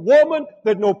 there's no woman,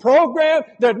 there's no program,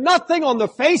 there's nothing on the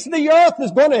face of the earth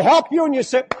that's going to help you. And you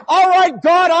say, all right,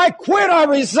 God, I quit, I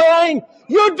resign.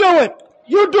 You do it.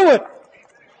 You do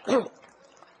it.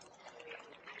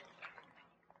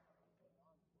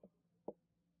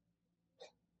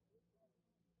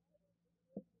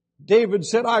 David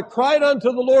said, I cried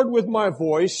unto the Lord with my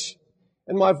voice,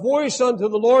 and my voice unto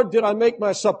the Lord did I make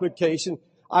my supplication.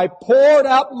 I poured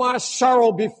out my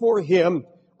sorrow before Him.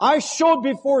 I showed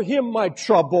before Him my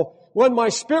trouble. When my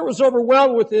spirit was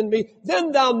overwhelmed within me,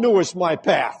 then Thou knewest my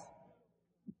path.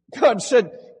 God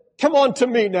said, come on to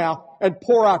me now. and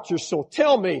pour out your soul.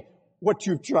 Tell me what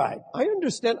you've tried. I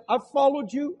understand. I've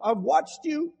followed you. I've watched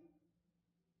you.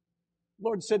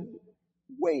 Lord said,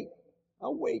 wait.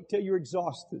 I'll wait till you're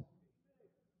exhausted.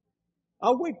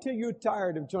 I'll wait till you're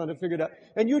tired of trying to figure it out.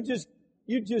 And you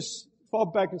just fall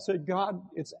back and say, God,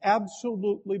 it's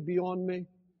absolutely beyond me.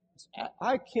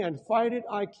 I can't fight it.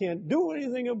 I can't do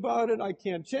anything about it. I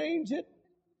can't change it.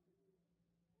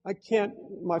 I can't,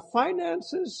 my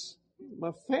finances,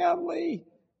 my family,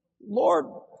 Lord,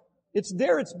 it's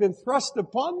there. It's been thrust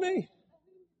upon me.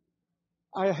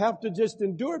 I have to just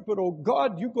endure it. But oh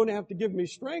God, you're going to have to give me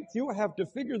strength. You have to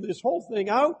figure this whole thing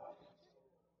out.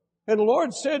 And the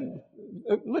Lord said,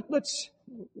 let's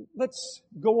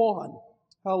go on.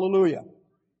 Hallelujah.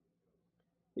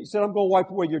 He said, I'm going to wipe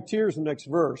away your tears in the next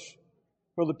verse.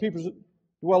 For the people that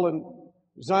dwell in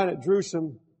Zion at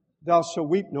Jerusalem, thou shalt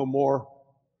weep no more.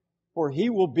 For he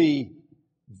will be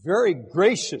very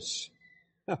gracious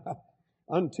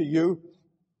unto you.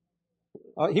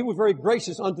 He was very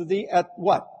gracious unto thee at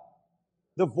what?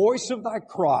 The voice of thy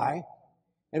cry.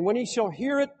 And when he shall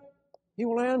hear it, he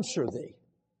will answer thee.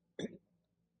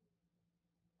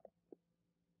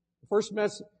 First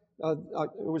message,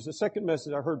 it was the second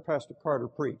message I heard Pastor Carter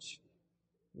preach.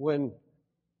 When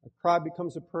a cry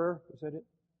becomes a prayer, is that it?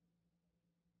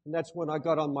 And that's when I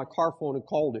got on my car phone and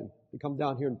called him to come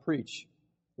down here and preach,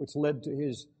 which led to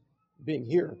his being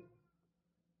here.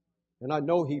 And I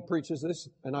know he preaches this,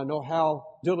 and I know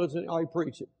how diligent I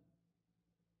preach it.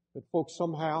 But folks,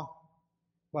 somehow,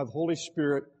 by the Holy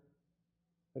Spirit,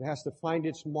 it has to find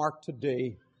its mark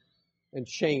today and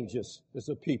change us as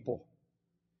a people.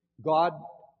 God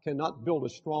cannot build a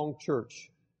strong church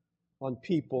on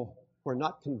people who are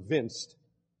not convinced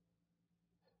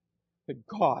that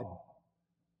God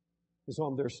is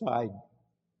on their side,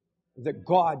 that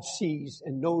God sees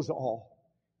and knows all,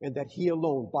 and that He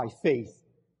alone, by faith,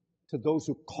 to those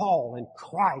who call and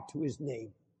cry to His name.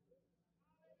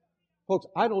 Folks,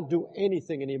 I don't do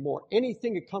anything anymore.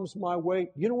 Anything that comes my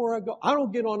way, you know where I go? I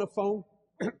don't get on a phone.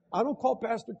 I don't call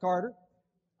Pastor Carter.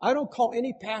 I don't call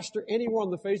any pastor anywhere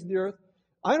on the face of the earth.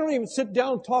 I don't even sit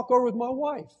down and talk over with my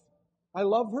wife. I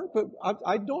love her, but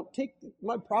I don't take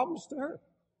my problems to her.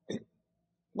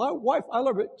 My wife, I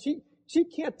love her. She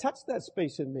can't touch that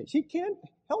space in me. She can't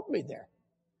help me there.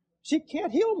 She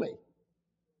can't heal me.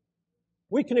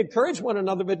 We can encourage one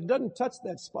another, but it doesn't touch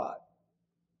that spot.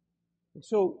 And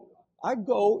so I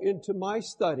go into my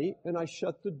study and I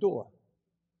shut the door.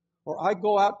 Or I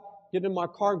go out, get in my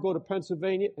car and go to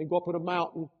Pennsylvania and go up on a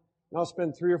mountain, and I'll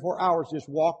spend 3 or 4 hours just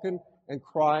walking and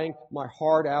crying my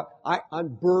heart out. I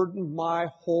unburden my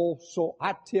whole soul.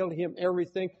 I tell Him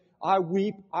everything. I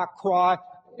weep, I cry,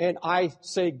 and I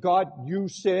say, God, you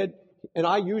said, and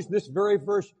I use this very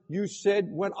verse, you said,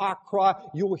 when I cry,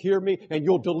 you'll hear me and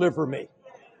you'll deliver me.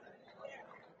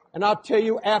 And I'll tell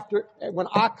you, when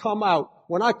I come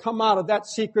out of that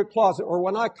secret closet, or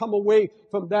when I come away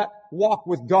from that walk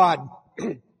with God,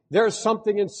 there's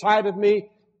something inside of me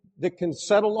that can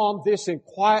settle on this in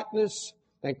quietness,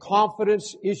 and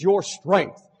confidence is your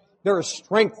strength. There is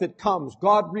strength that comes.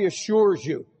 God reassures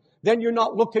you. Then you're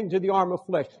not looking to the arm of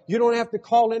flesh. You don't have to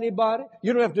call anybody.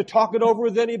 You don't have to talk it over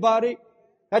with anybody.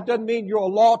 That doesn't mean you're a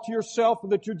law to yourself or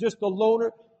that you're just a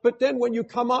loner. But then when you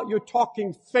come out, you're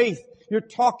talking faith. You're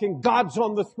talking God's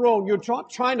on the throne. You're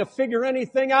not trying to figure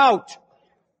anything out.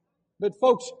 But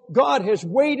folks, God has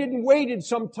waited and waited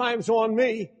sometimes on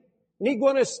me. And He's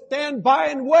going to stand by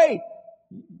and wait.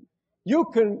 You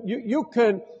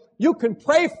can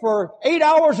pray for 8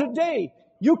 hours a day.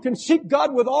 You can seek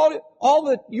God with all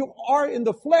that you are in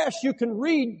the flesh. You can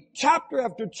read chapter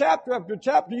after chapter after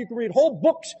chapter. You can read whole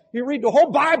books. You read the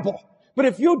whole Bible. But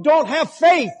if you don't have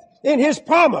faith in His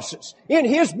promises, in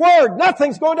His Word,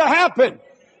 nothing's going to happen.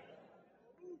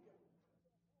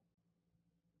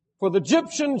 For the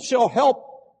Egyptians shall help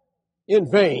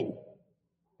in vain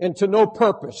and to no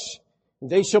purpose.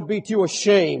 They shall be to you a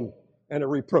shame and a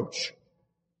reproach.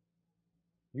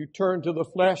 You turn to the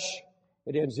flesh,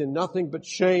 it ends in nothing but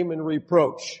shame and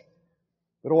reproach.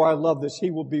 But oh, I love this. He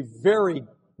will be very,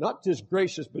 not just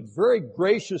gracious, but very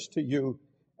gracious to you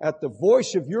at the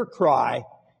voice of your cry.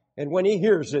 And when He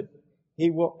hears it, He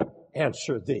will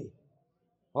answer thee.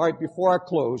 All right, before I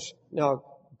close, now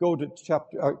go to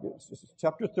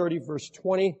chapter 30, verse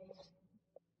 20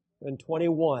 and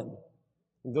 21.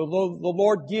 The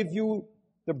Lord give you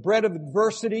the bread of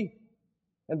adversity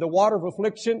and the water of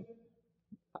affliction.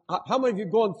 How many of you are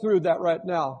going through that right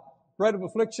now? Bread of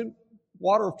affliction,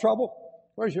 water of trouble?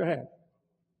 Where's your hand?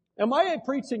 Am I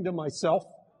preaching to myself?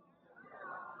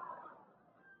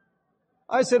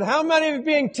 I said, how many of you are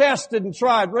being tested and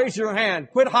tried? Raise your hand.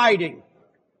 Quit hiding.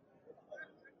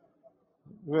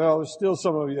 Well, there's still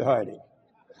some of you hiding.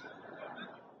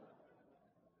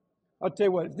 I'll tell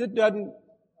you what,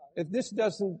 if this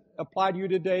doesn't apply to you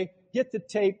today, get the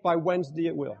tape. By Wednesday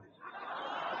it will.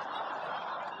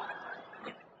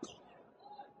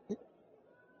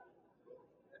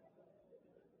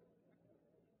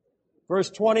 Verse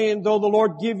 20, and though the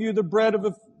Lord give you the bread of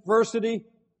adversity,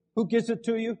 who gives it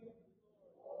to you?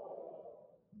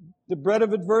 The bread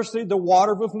of adversity, the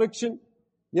water of affliction.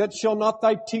 Yet shall not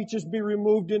thy teachers be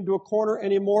removed into a corner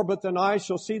any more, but then I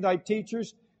shall see thy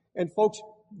teachers. And folks,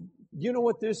 you know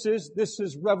what this is? This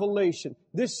is revelation.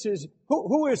 This is,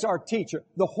 who is our teacher?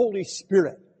 The Holy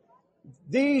Spirit.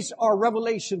 These are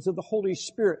revelations of the Holy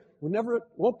Spirit.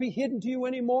 Won't be hidden to you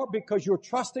anymore because you're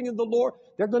trusting in the Lord.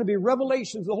 They're going to be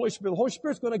revelations of the Holy Spirit. The Holy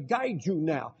Spirit's going to guide you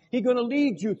now. He's going to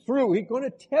lead you through. He's going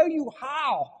to tell you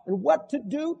how and what to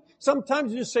do.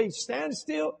 Sometimes you just say, stand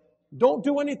still, don't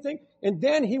do anything, and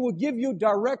then He will give you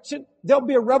direction. There'll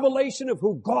be a revelation of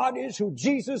who God is, who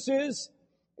Jesus is,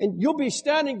 and you'll be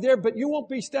standing there, but you won't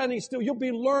be standing still. You'll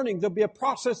be learning. There'll be a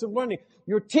process of learning.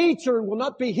 Your teacher will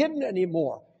not be hidden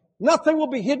anymore. Nothing will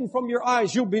be hidden from your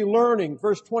eyes. You'll be learning.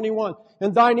 Verse 21.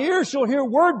 And thine ears shall hear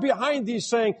word behind thee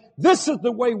saying, this is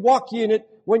the way, walk ye in it,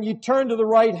 when you turn to the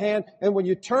right hand and when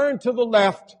you turn to the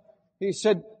left. He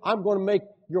said, I'm going to make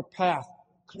your path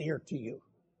clear to you.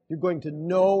 You're going to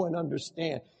know and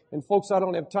understand. And folks, I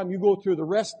don't have time. You go through the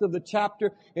rest of the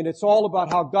chapter and it's all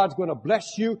about how God's going to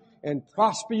bless you and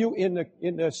prosper you in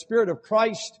the Spirit of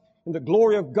Christ, in the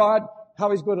glory of God, how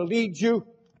He's going to lead you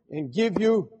and give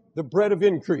you the bread of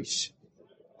increase.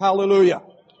 Hallelujah.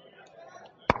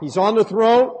 He's on the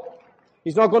throne.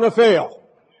 He's not going to fail.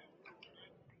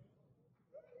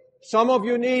 Some of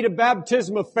you need a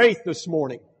baptism of faith this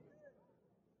morning.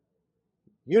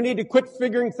 You need to quit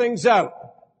figuring things out.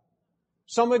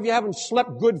 Some of you haven't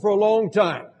slept good for a long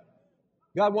time.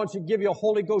 God wants to give you a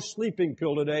Holy Ghost sleeping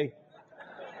pill today.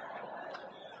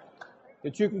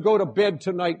 That you can go to bed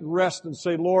tonight and rest and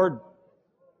say, Lord,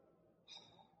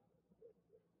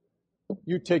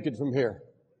 you take it from here.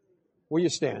 Will you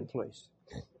stand, please?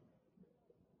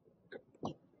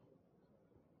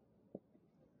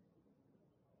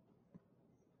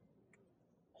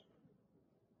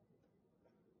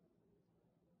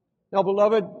 Now,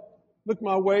 beloved, look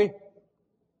my way.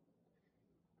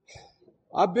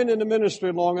 I've been in the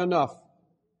ministry long enough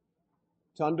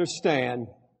to understand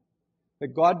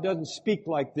that God doesn't speak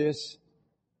like this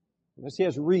unless He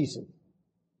has reason.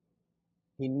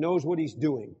 He knows what He's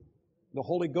doing. The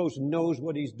Holy Ghost knows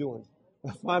what He's doing.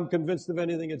 If I'm convinced of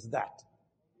anything, it's that.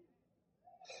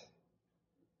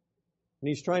 And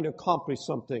He's trying to accomplish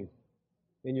something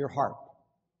in your heart.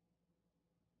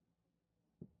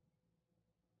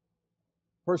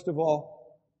 First of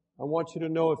all, I want you to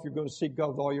know if you're going to seek God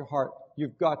with all your heart,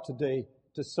 you've got today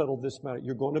to settle this matter.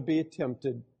 You're going to be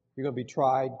tempted. You're going to be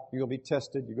tried. You're going to be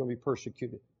tested. You're going to be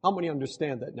persecuted. How many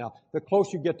understand that now? The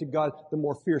closer you get to God, the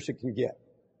more fierce it can get.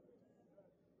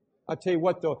 I tell you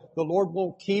what, though, the Lord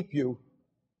won't keep you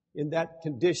in that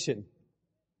condition.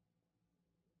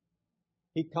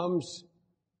 He comes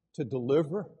to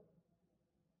deliver.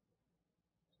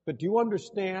 But do you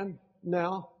understand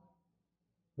now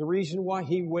the reason why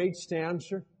He waits to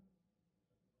answer?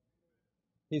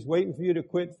 He's waiting for you to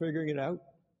quit figuring it out.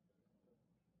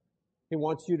 He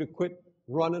wants you to quit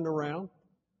running around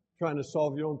trying to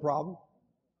solve your own problem.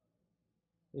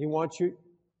 He wants you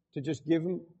to just give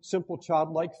Him simple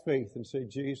childlike faith and say,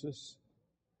 Jesus,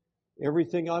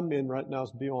 everything I'm in right now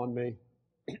is beyond me.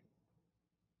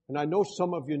 And I know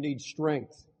some of you need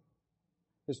strength.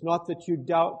 It's not that you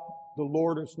doubt the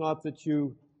Lord. It's not that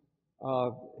you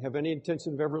have any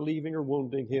intention of ever leaving or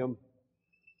wounding Him.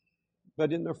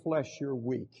 But in the flesh, you're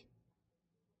weak.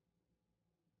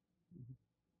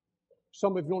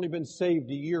 Some of you only been saved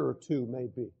a year or two,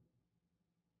 maybe.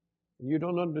 And you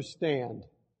don't understand.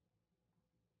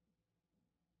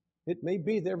 It may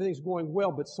be that everything's going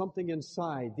well, but something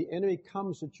inside. The enemy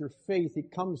comes at your faith. He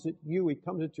comes at you. He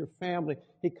comes at your family.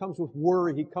 He comes with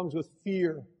worry. He comes with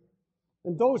fear.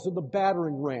 And those are the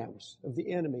battering rams of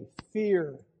the enemy.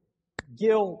 Fear,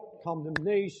 guilt,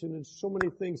 condemnation, and so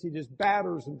many things. He just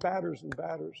batters and batters and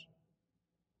batters.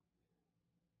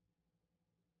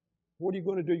 What are you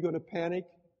going to do? Are you going to panic?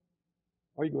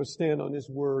 Or are you going to stand on His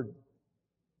word?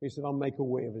 He said, I'll make a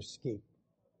way of escape.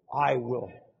 I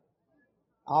will.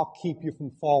 I'll keep you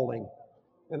from falling,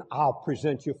 and I'll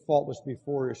present you faultless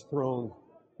before His throne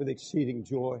with exceeding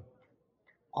joy.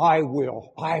 I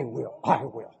will, I will, I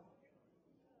will.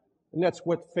 And that's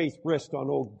what faith rests on.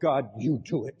 Oh God, you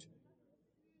do it.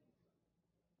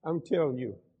 I'm telling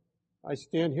you, I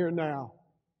stand here now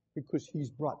because He's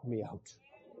brought me out.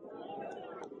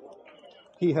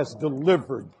 He has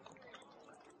delivered.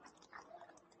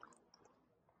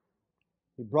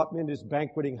 He brought me into His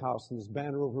banqueting house, and His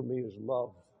banner over me is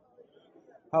love.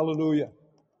 Hallelujah.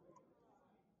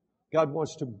 God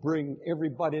wants to bring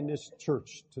everybody in this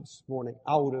church this morning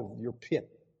out of your pit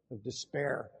of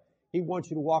despair. He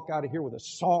wants you to walk out of here with a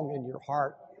song in your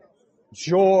heart,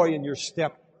 joy in your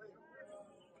step,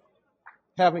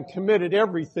 having committed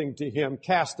everything to Him,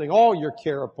 casting all your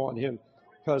care upon Him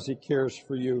because He cares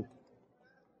for you.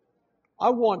 I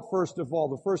want, first of all,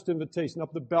 the first invitation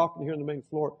up the balcony here on the main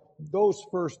floor, those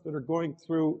first that are going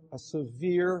through a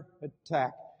severe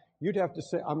attack. You'd have to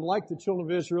say, I'm like the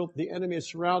children of Israel. The enemy has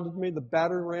surrounded me. The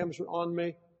battering rams are on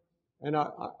me. And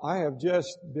I have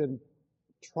just been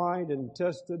tried and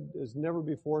tested as never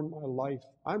before in my life.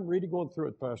 I'm really going through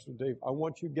it, Pastor Dave. I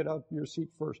want you to get out of your seat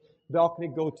first. Balcony,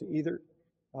 go to either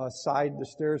side of the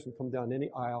stairs and come down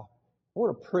any aisle. I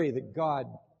want to pray that God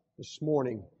this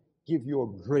morning give you a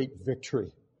great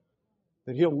victory,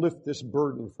 that He'll lift this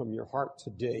burden from your heart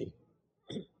today.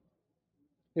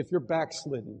 If you're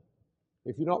backslidden,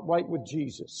 if you're not right with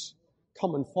Jesus,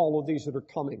 come and follow these that are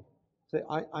coming. Say,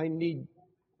 I need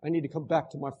to come back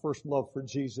to my first love for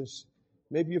Jesus.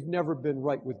 Maybe you've never been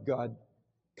right with God.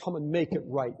 Come and make it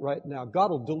right now. God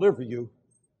will deliver you.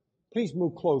 Please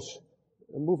move close.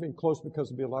 And move in close because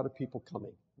there'll be a lot of people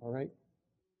coming. All right?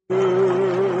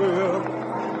 Hallelujah.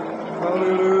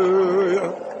 Hallelujah.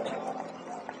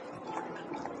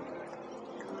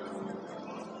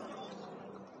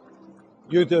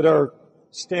 You that are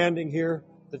standing here,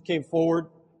 that came forward,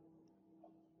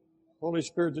 Holy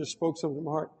Spirit just spoke something in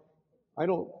my heart. I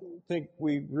don't think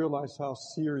we realize how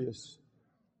serious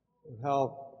and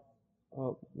how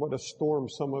what a storm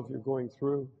some of you are going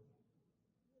through.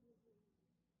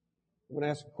 I'm going to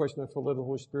ask a question I feel led the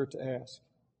Holy Spirit to ask.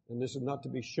 And this is not to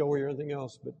be showy or anything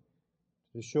else, but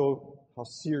to show how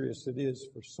serious it is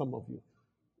for some of you.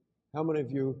 How many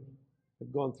of you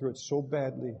have gone through it so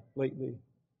badly lately?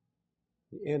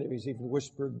 The enemy's even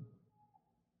whispered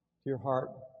to your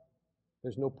heart,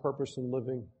 there's no purpose in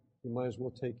living. You might as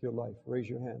well take your life. Raise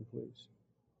your hand, please.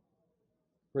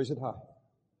 Raise it high.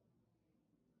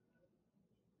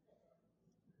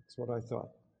 That's what I thought.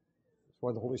 That's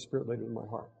why the Holy Spirit laid it in my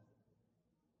heart.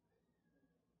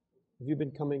 Have you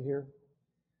been coming here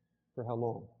for how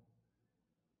long?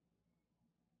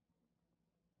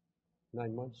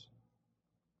 9 months?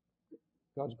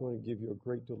 God's going to give you a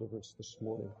great deliverance this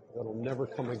morning that'll never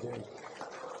come again.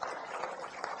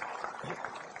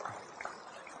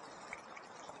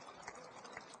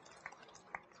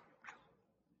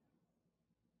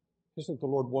 Isn't the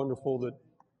Lord wonderful that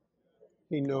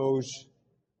He knows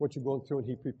what you're going through and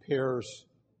He prepares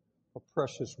a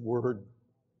precious word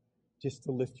just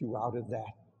to lift you out of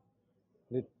that.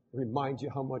 And it reminds you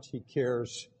how much He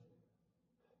cares.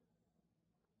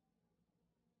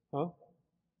 Huh?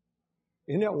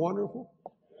 Isn't that wonderful?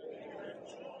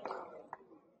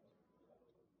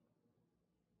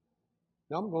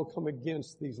 Now I'm going to come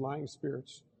against these lying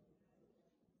spirits.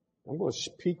 I'm going to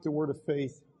speak the word of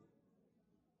faith.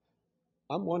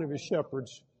 I'm one of His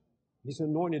shepherds. He's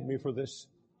anointed me for this.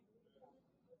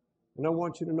 And I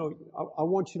want you to know, I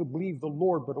want you to believe the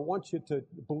Lord, but I want you to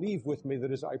believe with me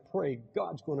that as I pray,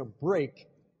 God's going to break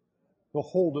the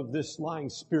hold of this lying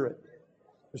spirit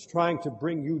that's trying to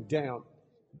bring you down.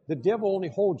 The devil only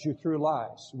holds you through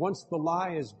lies. Once the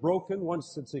lie is broken,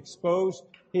 once it's exposed,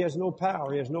 he has no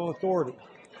power, he has no authority.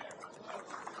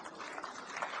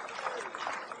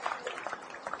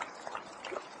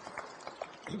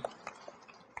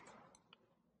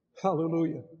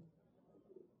 Hallelujah.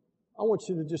 I want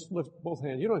you to just lift both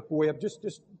hands. You don't have to way up.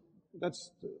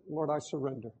 That's, Lord, I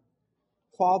surrender.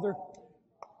 Father,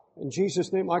 in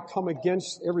Jesus' name, I come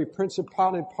against every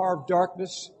principality and power of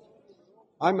darkness.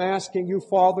 I'm asking you,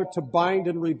 Father, to bind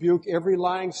and rebuke every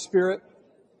lying spirit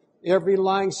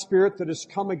that has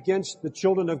come against the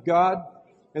children of God,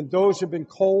 and those who have been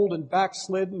cold and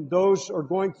backslidden, those who are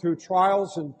going through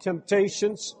trials and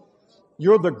temptations.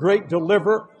 You're the great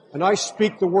deliverer, and I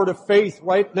speak the word of faith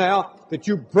right now that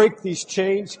you break these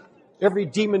chains. Every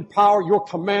demon power, you're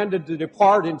commanded to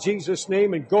depart in Jesus'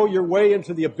 name and go your way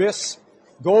into the abyss.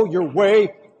 Go your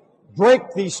way. Break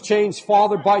these chains,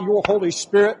 Father, by your Holy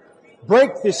Spirit.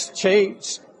 Break these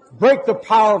chains. Break the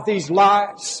power of these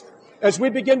lies. As we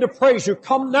begin to praise you,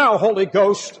 come now, Holy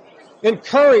Ghost.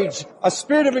 Encourage, a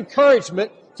spirit of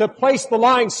encouragement to place the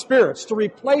lying spirits, to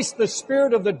replace the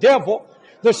spirit of the devil,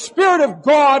 the Spirit of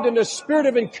God, and the spirit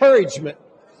of encouragement.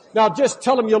 Now just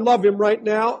tell him you love him right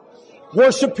now.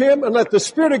 Worship him and let the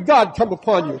Spirit of God come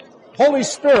upon you. Holy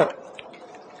Spirit,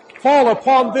 fall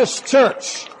upon this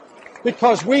church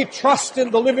because we trust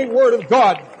in the living Word of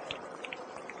God.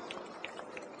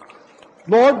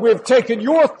 Lord, we have taken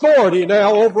your authority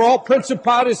now over all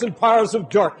principalities and powers of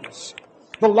darkness,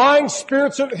 the lying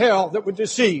spirits of hell that would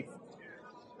deceive.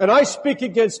 And I speak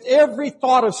against every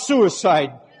thought of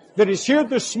suicide that is here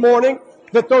this morning,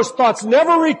 that those thoughts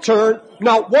never return.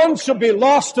 Not one shall be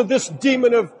lost to this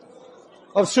demon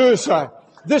of suicide,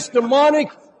 this demonic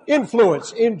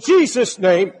influence. In Jesus'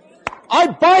 name, I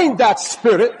bind that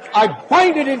spirit. I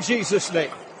bind it in Jesus'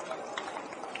 name.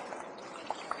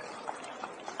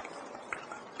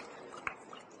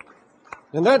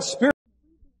 And that spirit,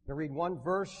 I'll read one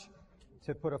verse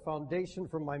to put a foundation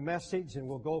for my message, and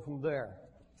we'll go from there.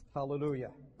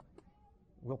 Hallelujah.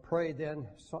 We'll pray then.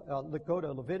 Go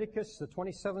to Leviticus, the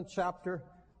 27th chapter,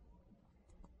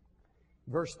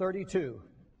 verse 32.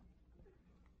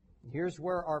 Here's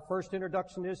where our first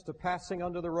introduction is to passing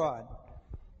under the rod.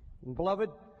 And beloved,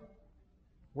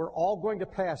 we're all going to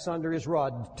pass under His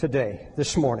rod today,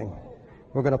 this morning.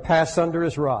 We're going to pass under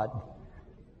His rod.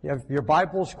 You have your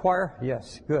Bibles, choir?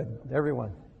 Yes, good.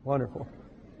 Everyone. Wonderful.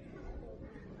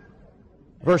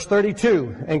 Verse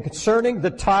 32, and concerning the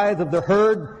tithe of the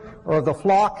herd or of the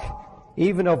flock,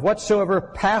 even of whatsoever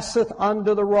passeth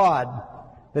under the rod,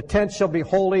 the tenth shall be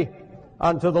holy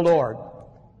unto the Lord.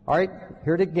 All right,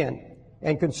 hear it again.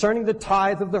 And concerning the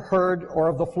tithe of the herd or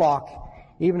of the flock,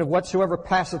 even of whatsoever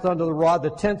passeth under the rod, the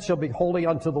tenth shall be holy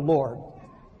unto the Lord.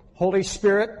 Holy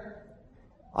Spirit,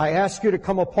 I ask you to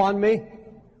come upon me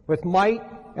with might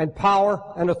and power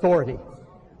and authority.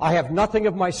 I have nothing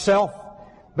of myself,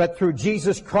 but through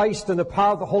Jesus Christ and the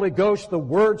power of the Holy Ghost, the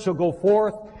word shall go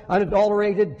forth,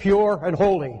 unadulterated, pure, and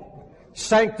holy.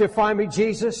 Sanctify me,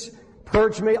 Jesus.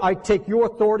 Purge me. I take your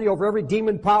authority over every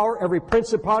demon power, every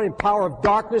principality and power of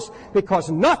darkness, because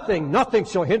nothing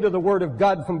shall hinder the word of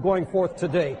God from going forth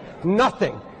today.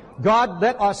 Nothing. God,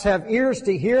 let us have ears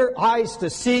to hear, eyes to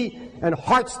see, and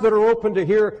hearts that are open to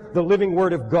hear the living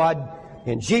word of God.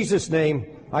 In Jesus' name,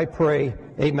 I pray,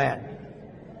 amen.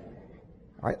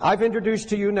 All right, I've introduced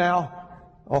to you now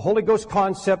a Holy Ghost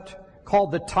concept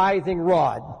called the tithing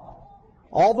rod.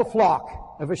 All the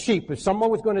flock of a sheep, if someone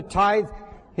was going to tithe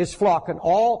his flock, and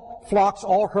all flocks,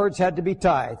 all herds had to be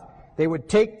tithed, they would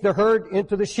take the herd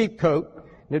into the sheepcote, and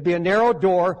there'd be a narrow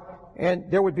door,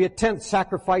 and there would be a tenth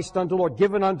sacrificed unto the Lord,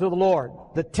 given unto the Lord.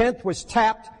 The tenth was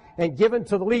tapped and given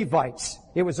to the Levites.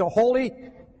 It was a holy,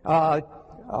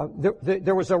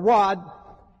 there was a rod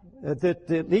that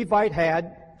the Levite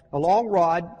had, a long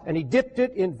rod, and he dipped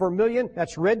it in vermilion,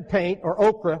 that's red paint, or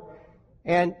ochre,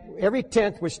 and every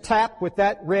tenth was tapped with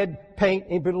that red paint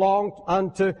and belonged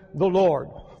unto the Lord.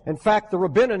 In fact, the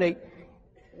rabbinate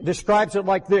describes it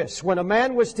like this. When a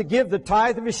man was to give the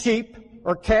tithe of his sheep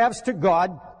or calves to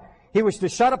God, he was to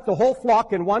shut up the whole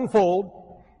flock in one fold,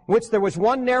 in which there was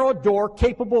one narrow door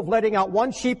capable of letting out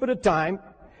one sheep at a time.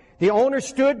 The owner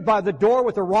stood by the door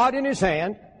with a rod in his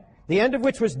hand, the end of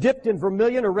which was dipped in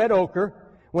vermilion or red ochre.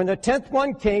 When the 10th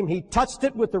one came, he touched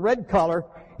it with the red color,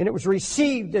 and it was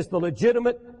received as the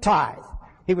legitimate tithe.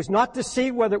 He was not to see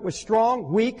whether it was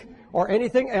strong, weak, or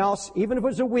anything else. Even if it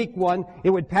was a weak one, it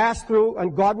would pass through,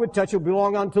 and God would touch it,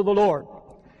 belong unto the Lord.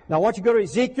 Now, I want you to go to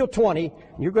Ezekiel 20,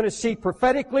 and you're going to see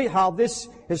prophetically how this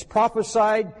is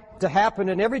prophesied to happen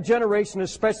in every generation,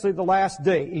 especially the last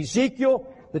day.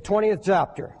 Ezekiel, the 20th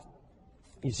chapter.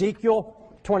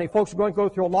 Ezekiel 20. Folks, we're going to go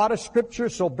through a lot of scripture,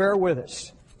 so bear with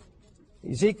us.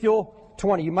 Ezekiel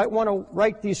 20. You might want to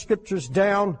write these scriptures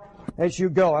down as you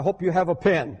go. I hope you have a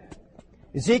pen.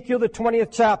 Ezekiel, the 20th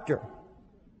chapter.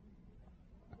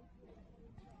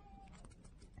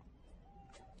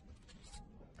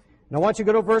 Now I want you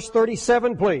to go to verse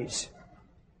 37, please.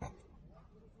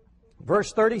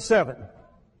 Verse 37.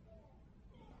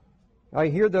 I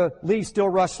hear the leaves still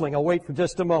rustling. I'll wait for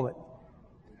just a moment.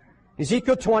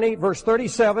 Ezekiel 20, verse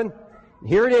 37.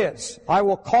 Here it is. I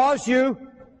will cause you,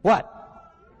 what?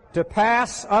 To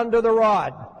pass under the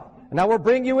rod. And I will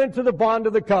bring you into the bond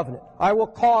of the covenant. I will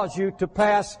cause you to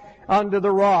pass under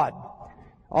the rod.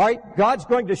 All right? God's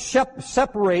going to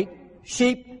separate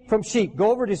sheep from sheep. Go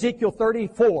over to Ezekiel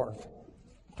 34.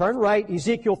 Turn right,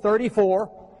 Ezekiel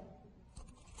 34.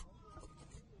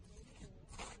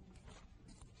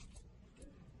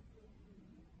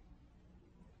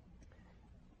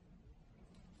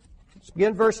 Let's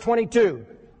begin verse 22.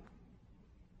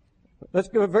 Let's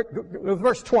go with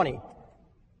verse 20.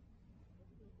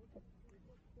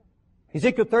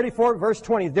 Ezekiel 34, verse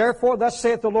 20. Therefore, thus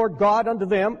saith the Lord God unto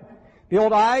them,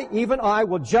 Behold, I, even I,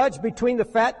 will judge between the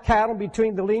fat cattle,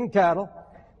 between the lean cattle,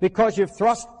 because you've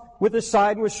thrust with the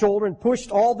side and with shoulder, and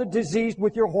pushed all the diseased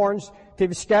with your horns, till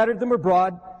you've scattered them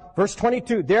abroad. Verse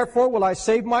 22. Therefore will I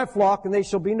save my flock, and they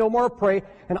shall be no more prey,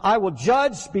 and I will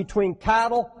judge between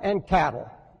cattle and cattle.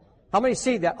 How many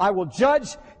see that? I will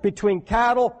judge between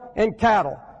cattle and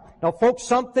cattle. Now, folks,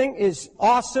 something is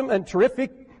awesome and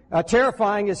terrific,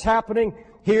 terrifying is happening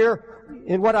here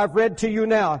in what I've read to you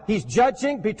now. He's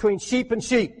judging between sheep and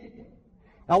sheep.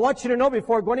 I want you to know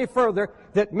before I go any further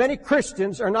that many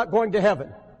Christians are not going to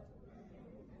heaven.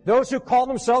 Those who call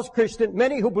themselves Christian,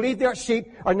 many who believe they are sheep,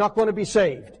 are not going to be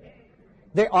saved.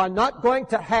 They are not going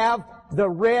to have the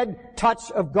red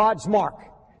touch of God's mark.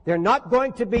 They're not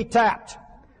going to be tapped.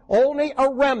 Only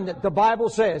a remnant, the Bible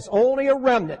says, only a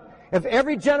remnant. Of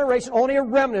every generation, only a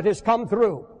remnant has come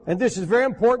through. And this is very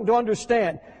important to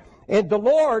understand. And the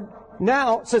Lord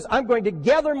now says, I'm going to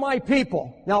gather my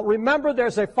people. Now remember,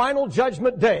 there's a final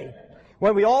judgment day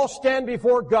when we all stand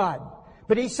before God.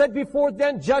 But He said before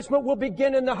then, judgment will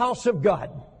begin in the house of God.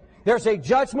 There's a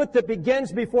judgment that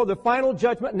begins before the final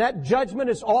judgment, and that judgment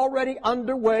is already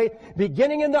underway,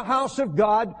 beginning in the house of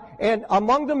God and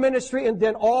among the ministry and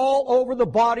then all over the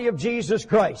body of Jesus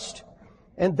Christ.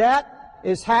 And that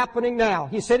is happening now.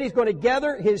 He said He's going to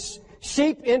gather His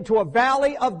sheep into a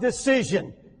valley of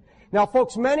decision. Now,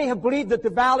 folks, many have believed that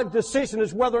the valley of decision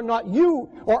is whether or not you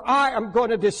or I am going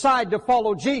to decide to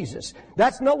follow Jesus.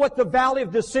 That's not what the valley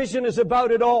of decision is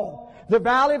about at all. The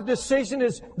valley of decision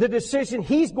is the decision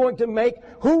He's going to make,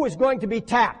 who is going to be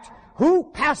tapped,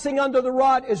 who passing under the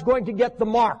rod is going to get the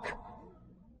mark.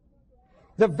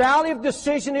 The valley of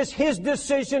decision is His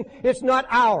decision, it's not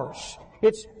ours.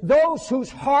 It's those whose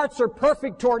hearts are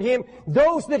perfect toward Him,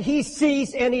 those that He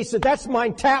sees and He says, that's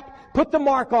mine, tap, put the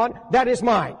mark on, that is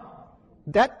mine.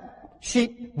 That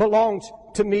sheep belongs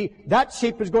to me. That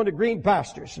sheep is going to green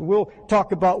pastures. And we'll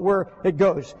talk about where it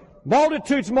goes.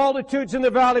 Multitudes, multitudes in the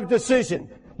valley of decision.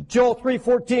 Joel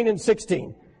 3:14 and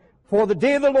 16. For the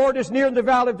day of the Lord is near in the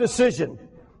valley of decision.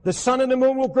 The sun and the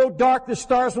moon will grow dark, the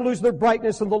stars will lose their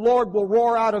brightness, and the Lord will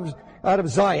roar out of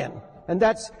Zion. And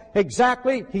that's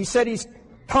exactly, He said He's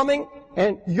coming,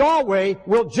 and Yahweh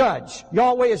will judge.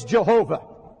 Yahweh is Jehovah.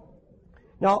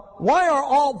 Now, why are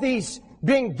all these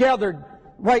being gathered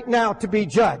right now to be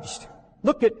judged?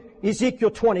 Look at Ezekiel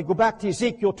 20. Go back to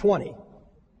Ezekiel 20.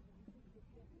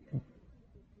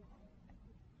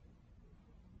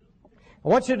 I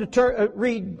want you to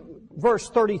read verse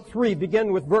 33.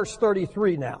 Begin with verse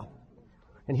 33 now.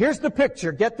 And here's the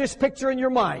picture. Get this picture in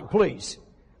your mind, please.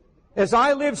 As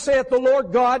I live, saith the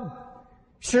Lord God,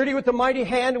 surely with a mighty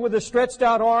hand and with a stretched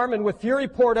out arm and with fury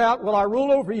poured out will I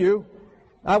rule over you.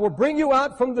 I will bring you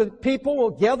out from the people, will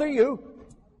gather you,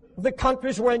 the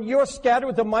countries wherein you are scattered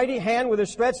with a mighty hand, with a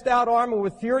stretched out arm, and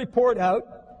with fury poured out.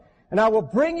 And I will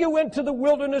bring you into the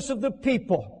wilderness of the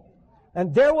people.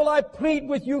 And there will I plead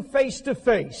with you face to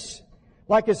face.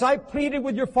 Like as I pleaded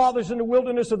with your fathers in the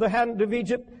wilderness of the land of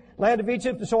Egypt.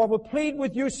 And so I will plead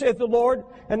with you, saith the Lord.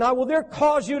 And I will there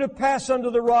cause you to pass under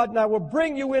the rod. And I will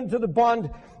bring you into the bond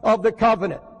of the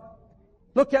covenant.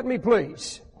 Look at me,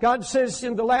 please. God says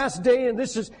in the last day, and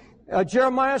this is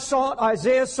Jeremiah saw it,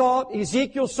 Isaiah saw it,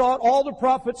 Ezekiel saw it, all the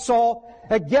prophets saw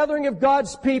a gathering of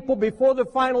God's people before the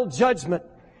final judgment,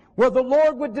 where the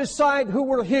Lord would decide who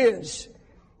were His.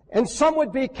 And some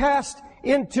would be cast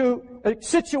into a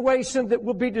situation that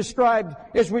will be described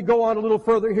as we go on a little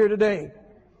further here today.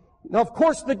 Now, of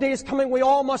course, the day is coming we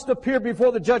all must appear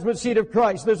before the judgment seat of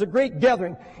Christ. There's a great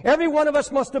gathering. Every one of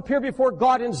us must appear before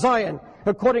God in Zion,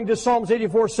 according to Psalms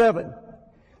 84:7.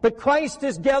 But Christ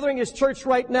is gathering His church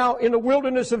right now in the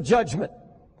wilderness of judgment.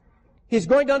 He's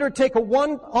going to undertake a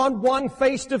one-on-one,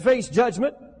 face-to-face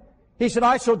judgment. He said,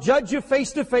 I shall judge you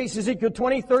face-to-face, Ezekiel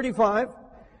 20:35.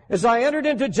 As I entered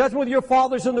into judgment with your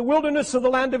fathers in the wilderness of the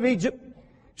land of Egypt,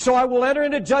 so I will enter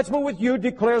into judgment with you,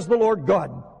 declares the Lord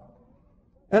God.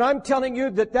 And I'm telling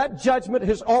you that that judgment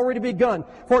has already begun.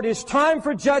 For it is time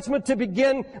for judgment to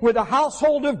begin with the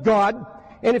household of God.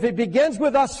 And if it begins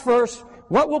with us first,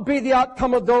 what will be the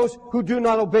outcome of those who do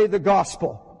not obey the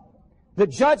gospel? The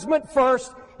judgment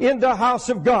first in the house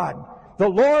of God. The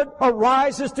Lord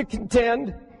arises to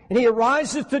contend, and He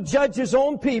arises to judge His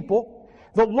own people.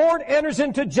 The Lord enters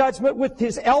into judgment with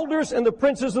His elders and the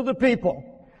princes of the people.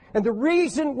 And the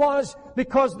reason was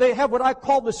because they have what I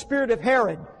call the spirit of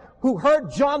Herod, who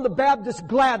heard John the Baptist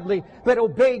gladly, but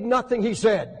obeyed nothing he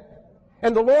said.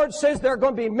 And the Lord says there are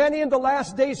going to be many in the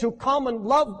last days who come and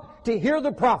love to hear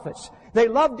the prophets. They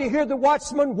love to hear the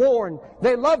watchman warn.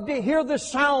 They love to hear the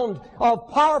sound of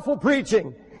powerful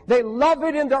preaching. They love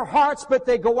it in their hearts, but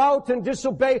they go out and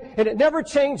disobey, and it never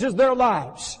changes their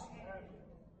lives.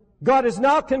 God is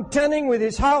now contending with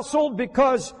His household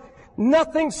because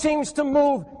nothing seems to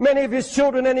move many of His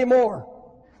children anymore.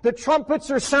 The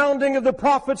trumpets are sounding of the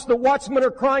prophets. The watchmen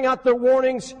are crying out their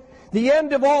warnings. The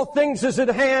end of all things is at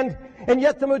hand, and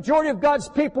yet the majority of God's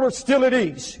people are still at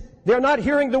ease. They're not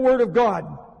hearing the Word of God.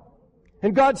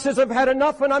 And God says, I've had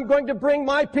enough and I'm going to bring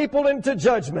my people into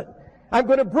judgment. I'm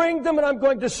going to bring them and I'm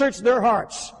going to search their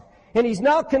hearts. And He's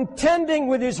now contending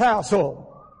with His household.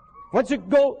 Why don't you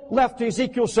go left to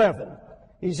Ezekiel 7.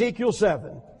 Ezekiel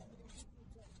 7.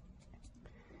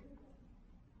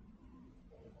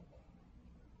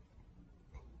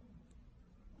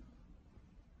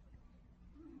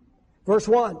 Verse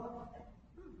 1.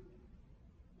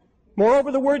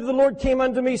 Moreover, the word of the Lord came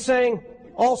unto me, saying,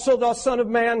 Also, thou son of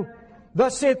man,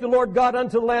 thus saith the Lord God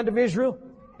unto the land of Israel,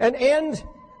 the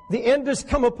end is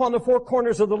come upon the four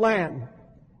corners of the land.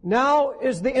 Now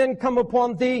is the end come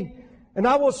upon thee, and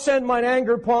I will send mine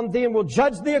anger upon thee, and will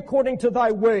judge thee according to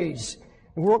thy ways,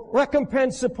 and will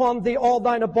recompense upon thee all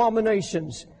thine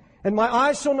abominations. And my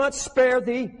eyes shall not spare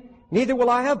thee, neither will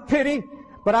I have pity,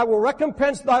 but I will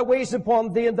recompense thy ways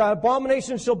upon thee, and thy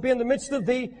abominations shall be in the midst of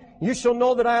thee. You shall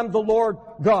know that I am the Lord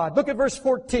God. Look at verse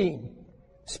 14.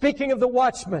 Speaking of the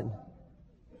watchmen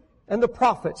and the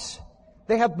prophets,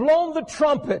 they have blown the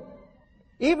trumpet,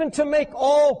 even to make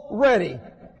all ready,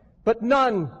 but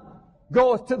none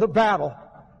goeth to the battle,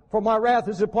 for my wrath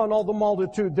is upon all the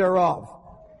multitude thereof.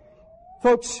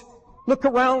 Folks, look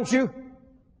around you.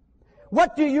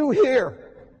 What do you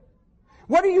hear?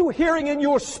 What are you hearing in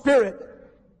your spirit?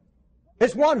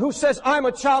 As one who says, I'm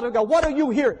a child of God. What are you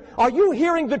hearing? Are you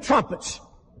hearing the trumpets?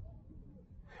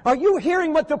 Are you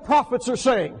hearing what the prophets are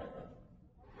saying?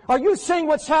 Are you seeing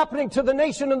what's happening to the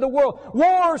nation and the world?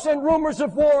 Wars and rumors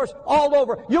of wars all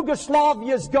over.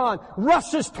 Yugoslavia's gone.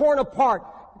 Russia's torn apart.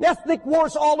 Ethnic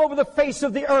wars all over the face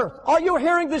of the earth. Are you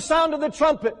hearing the sound of the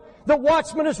trumpet? The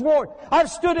watchman is warned. I've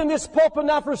stood in this pulpit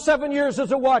now for 7 years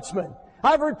as a watchman.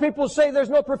 I've heard people say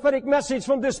there's no prophetic message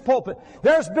from this pulpit.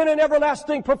 There's been an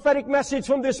everlasting prophetic message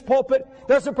from this pulpit.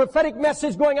 There's a prophetic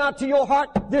message going out to your heart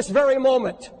this very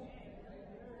moment.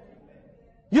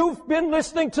 You've been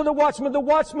listening to the watchmen. The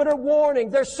watchmen are warning.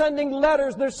 They're sending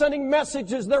letters. They're sending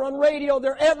messages. They're on radio.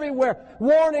 They're everywhere,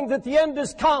 warning that the end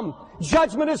has come.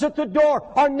 Judgment is at the door.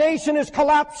 Our nation is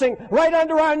collapsing right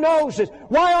under our noses.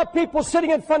 Why are people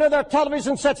sitting in front of their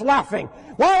television sets laughing?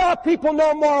 Why are people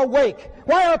no more awake?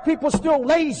 Why are people still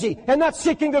lazy and not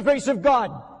seeking the face of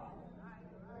God?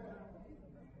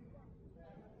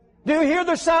 Do you hear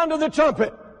the sound of the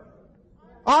trumpet?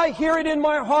 I hear it in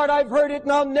my heart. I've heard it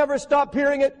and I'll never stop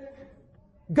hearing it.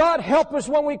 God help us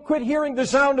when we quit hearing the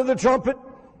sound of the trumpet.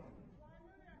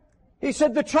 He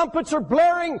said the trumpets are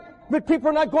blaring, but people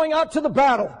are not going out to the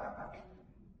battle.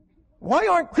 Why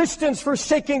aren't Christians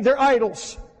forsaking their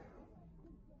idols?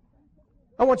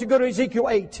 I want you to go to Ezekiel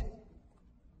 8.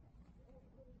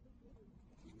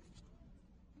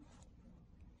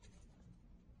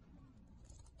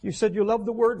 You said you love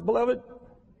the Word, beloved?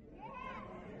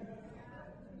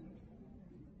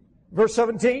 Verse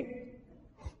 17.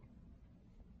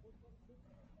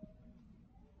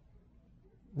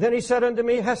 Then he said unto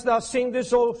me, Hast thou seen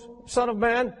this, O son of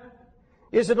man?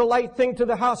 Is it a light thing to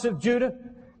the house of Judah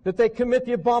that they commit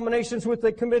the abominations which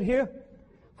they commit here?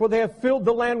 For they have filled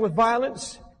the land with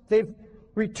violence. They've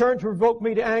returned to provoke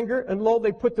me to anger, and lo,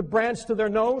 they put the branch to their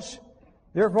nose.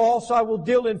 Therefore also I will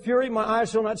deal in fury. My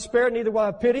eyes shall not spare, neither will I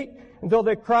have pity. And though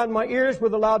they cry in my ears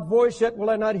with a loud voice, yet will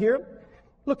I not hear.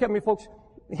 Look at me, folks.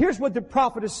 Here's what the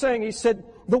prophet is saying. He said,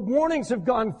 the warnings have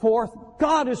gone forth.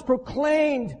 God has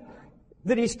proclaimed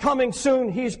that He's coming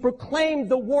soon. He's proclaimed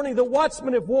the warning. The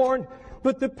watchmen have warned.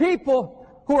 But the people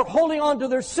who are holding on to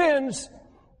their sins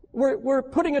were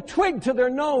putting a twig to their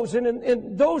nose. And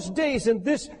in those days, in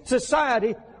this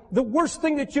society, the worst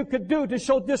thing that you could do to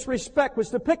show disrespect was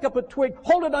to pick up a twig,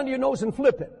 hold it under your nose, and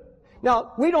flip it.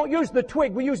 Now, we don't use the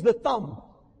twig. We use the thumb.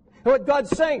 And what God's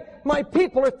saying, my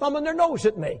people are thumbing their nose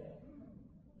at me.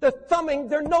 They're thumbing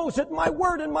their nose at my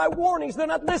word and my warnings. They're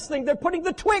not listening. They're putting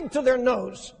the twig to their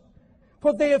nose.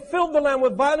 For they have filled the land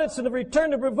with violence and have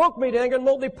returned to provoke me to anger. And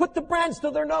lo, they put the branch to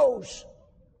their nose.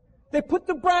 They put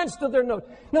the branch to their nose.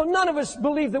 Now, none of us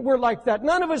believe that we're like that.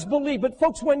 None of us believe. But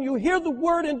folks, when you hear the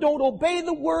word and don't obey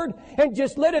the word and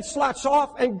just let it slouch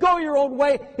off and go your own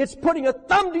way, it's putting a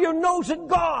thumb to your nose at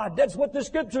God. That's what the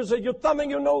scripture says. You're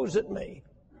thumbing your nose at me.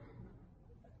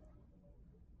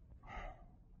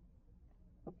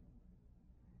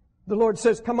 The Lord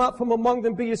says, come out from among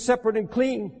them, be ye separate and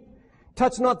clean.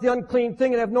 Touch not the unclean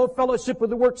thing, and have no fellowship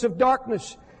with the works of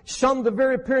darkness. Shun the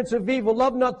very appearance of evil.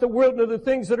 Love not the world nor the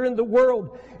things that are in the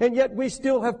world. And yet we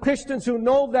still have Christians who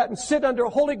know that and sit under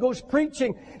Holy Ghost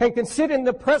preaching and can sit in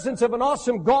the presence of an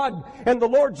awesome God. And the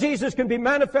Lord Jesus can be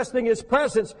manifesting His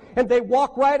presence. And they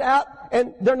walk right out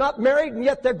and they're not married and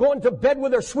yet they're going to bed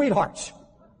with their sweethearts.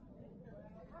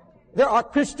 There are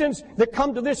Christians that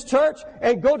come to this church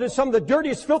and go to some of the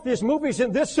dirtiest, filthiest movies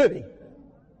in this city.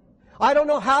 I don't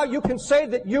know how you can say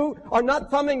that you are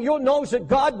not thumbing your nose at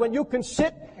God when you can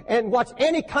sit and watch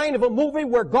any kind of a movie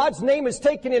where God's name is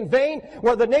taken in vain,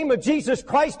 where the name of Jesus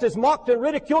Christ is mocked and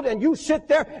ridiculed, and you sit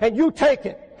there and you take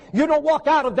it. You don't walk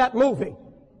out of that movie.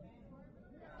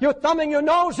 You're thumbing your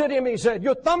nose at him, he said.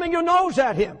 You're thumbing your nose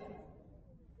at him.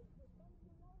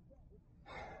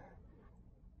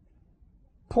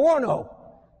 Porno,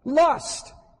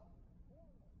 lust,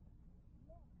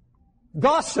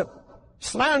 gossip,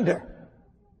 slander,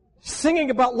 singing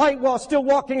about light while still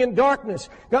walking in darkness.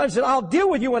 God said, I'll deal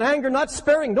with you in anger, not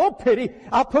sparing, no pity.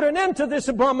 I'll put an end to this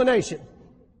abomination.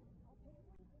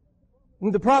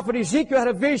 And the prophet Ezekiel had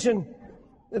a vision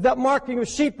of that marking of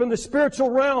sheep in the spiritual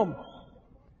realm.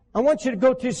 I want you to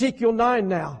go to Ezekiel 9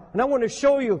 now, and I want to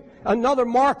show you another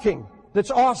marking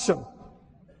that's awesome.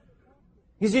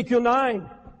 Ezekiel 9.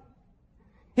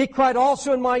 He cried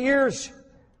also in my ears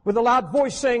with a loud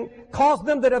voice, saying, cause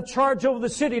them that have charge over the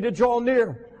city to draw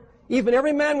near, even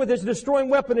every man with his destroying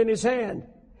weapon in his hand.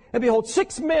 And behold,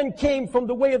 6 men came from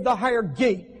the way of the higher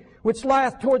gate, which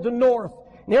lieth toward the north,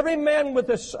 and every man with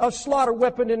a slaughter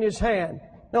weapon in his hand.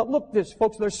 Now look this,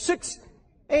 folks, there's 6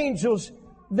 angels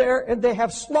there, and they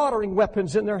have slaughtering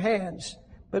weapons in their hands.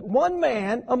 But one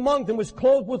man among them was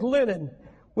clothed with linen,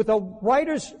 with a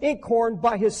writer's inkhorn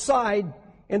by his side,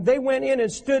 and they went in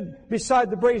and stood beside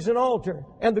the brazen altar.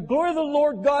 And the glory of the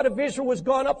Lord God of Israel was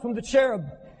gone up from the cherub,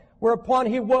 whereupon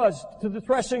he was, to the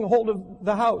threshing hold of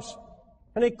the house.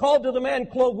 And he called to the man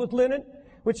clothed with linen,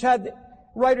 which had the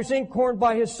writer's inkhorn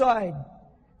by his side.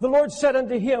 The Lord said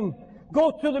unto him,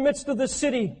 go through the midst of the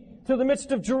city, to the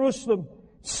midst of Jerusalem,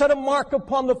 set a mark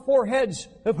upon the foreheads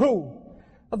of who?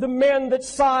 Of the men that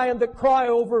sigh and that cry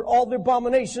over all the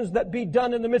abominations that be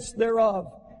done in the midst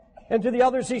thereof. And to the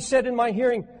others he said in my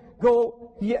hearing,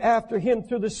 go ye after him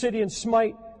through the city and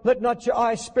smite. Let not your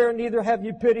eyes spare, neither have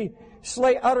ye pity.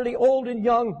 Slay utterly old and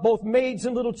young, both maids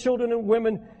and little children and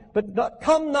women. But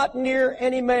come not near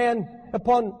any man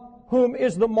upon whom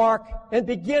is the mark. And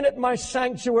begin at my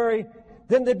sanctuary.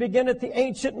 Then they begin at the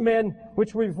ancient men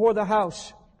which were before the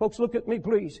house. Folks, look at me,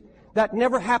 please. That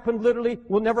never happened literally,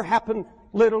 will never happen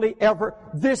literally ever.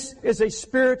 This is a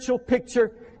spiritual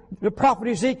picture. The prophet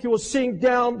Ezekiel was seeing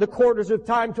down the corridors of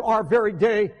time to our very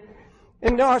day.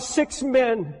 And there are 6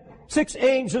 men, 6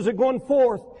 angels are going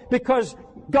forth because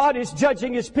God is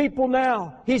judging His people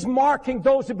now. He's marking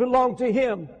those who belong to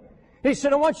Him. He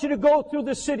said, I want you to go through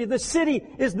the city. The city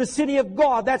is the city of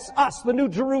God. That's us, the New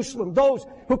Jerusalem, those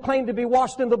who claim to be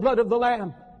washed in the blood of the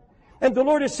Lamb. And the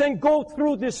Lord is saying, go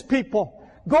through this people.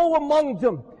 Go among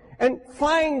them and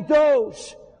find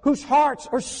those whose hearts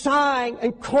are sighing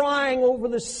and crying over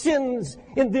the sins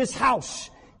in this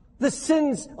house. The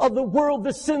sins of the world,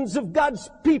 the sins of God's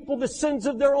people, the sins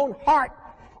of their own heart.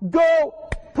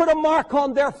 Go put a mark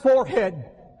on their forehead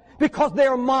because they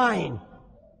are mine.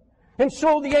 And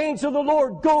so the angel of the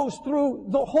Lord goes through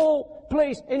the whole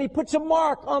place and he puts a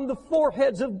mark on the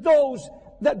foreheads of those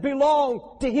that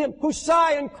belong to him, who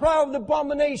sigh and cry over the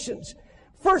abominations.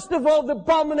 First of all, the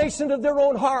abomination of their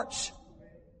own hearts.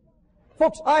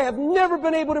 Folks, I have never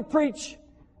been able to preach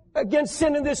against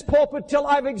sin in this pulpit till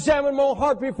I've examined my own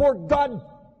heart before God.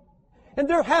 And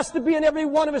there has to be in every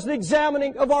one of us an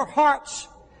examining of our hearts.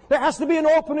 There has to be an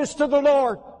openness to the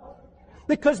Lord.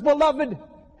 Because, beloved,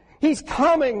 He's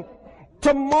coming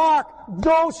to mark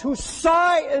those who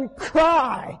sigh and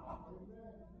cry.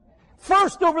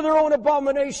 First over their own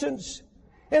abominations,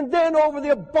 and then over the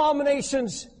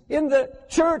abominations in the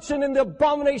church and in the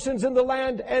abominations in the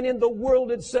land and in the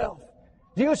world itself.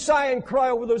 Do you sigh and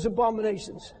cry over those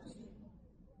abominations?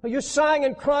 Are you sighing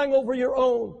and crying over your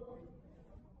own?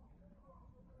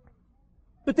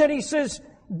 But then he says,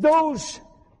 those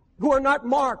who are not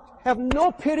marked, have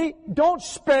no pity, don't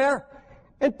spare,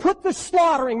 and put the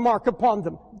slaughtering mark upon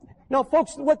them. Now,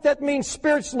 folks, what that means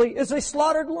spiritually is a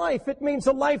slaughtered life. It means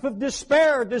a life of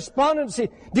despair, despondency,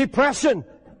 depression.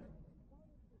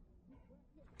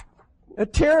 A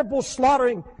terrible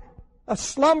slaughtering, a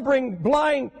slumbering,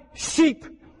 blind sheep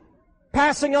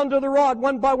passing under the rod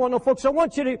one by one. Now, folks, I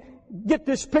want you to get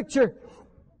this picture.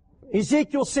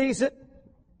 Ezekiel sees it.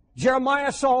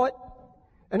 Jeremiah saw it.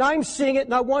 And I'm seeing it,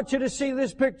 and I want you to see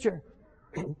this picture.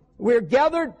 We're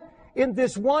gathered in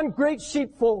this one great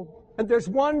sheepfold. And there's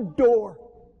one door.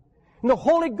 And the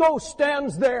Holy Ghost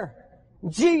stands there.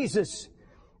 Jesus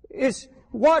is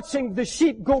watching the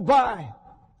sheep go by.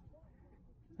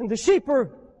 And the sheep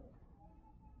are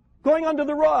going under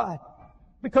the rod.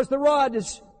 Because the rod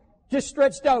is just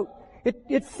stretched out.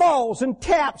 It falls and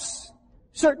taps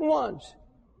certain ones.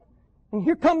 And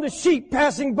here come the sheep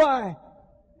passing by.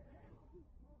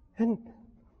 And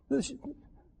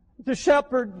the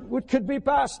shepherd, which could be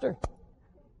pastor,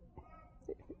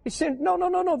 he said, no,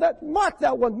 mark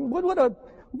that one. What a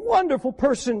wonderful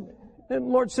person. And the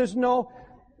Lord says, no.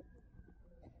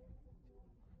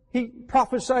 He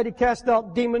prophesied, he cast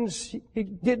out demons, he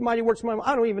did mighty works.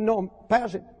 I don't even know him.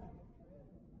 Pass it.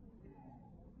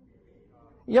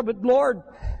 Yeah, but Lord,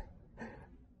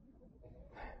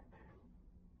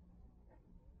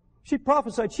 she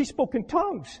prophesied, she spoke in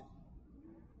tongues.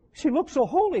 She looked so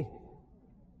holy.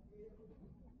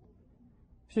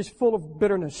 She's full of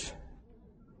bitterness.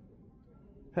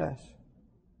 Pass.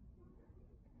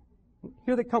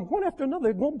 Here they come, one after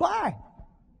another, they go by.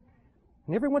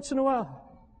 And every once in a while,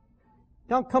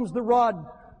 down comes the rod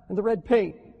and the red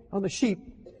paint on the sheep.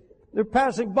 They're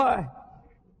passing by.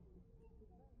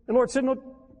 The Lord said, no,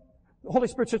 the Holy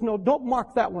Spirit says, no, don't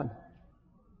mark that one.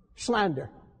 Slander.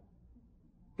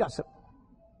 Gossip.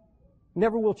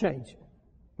 Never will change.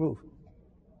 Move.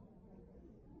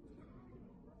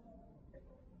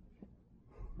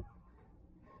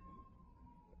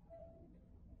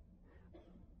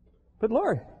 But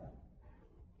Lord,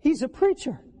 He's a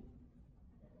preacher.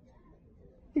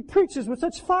 He preaches with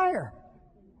such fire.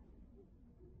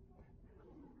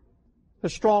 The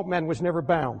strong man was never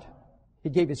bound. He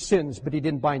gave his sins, but he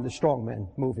didn't bind the strong man,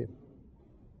 move him.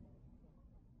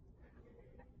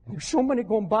 And there's so many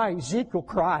going by, Ezekiel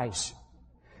cries,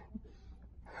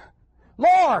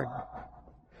 Lord,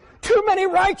 too many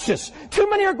righteous, too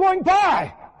many are going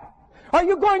by. Are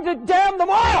you going to damn them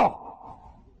all?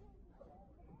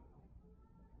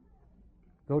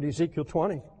 Go to Ezekiel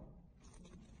 20.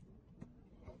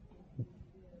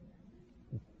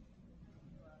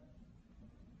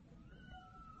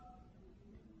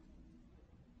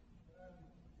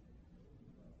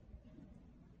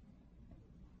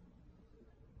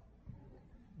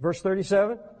 Verse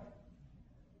 37.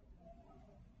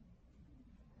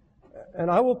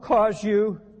 And I will cause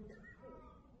you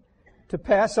to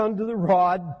pass under the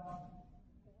rod,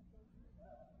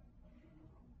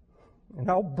 and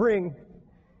I'll bring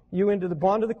you into the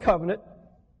bond of the covenant,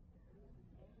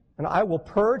 and I will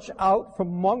purge out from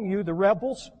among you the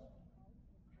rebels,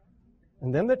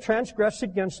 and them that transgress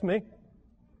against me.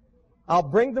 I'll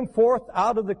bring them forth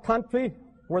out of the country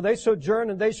where they sojourn,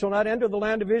 and they shall not enter the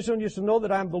land of Israel, and you shall know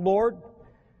that I am the Lord.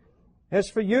 As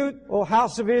for you, O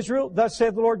house of Israel, thus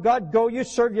saith the Lord God, go you,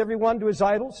 serve every one to his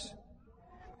idols.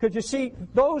 Because you see,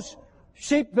 those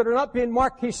sheep that are not being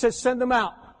marked, He says, send them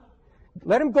out.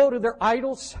 Let them go to their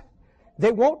idols.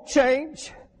 They won't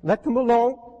change. Let them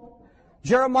alone.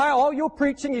 Jeremiah, all your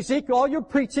preaching, Ezekiel, all your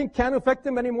preaching can't affect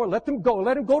them anymore. Let them go.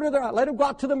 Let them go let them go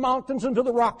out to the mountains and to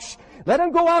the rocks. Let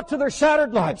them go out to their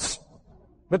shattered lives.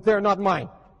 But they're not mine.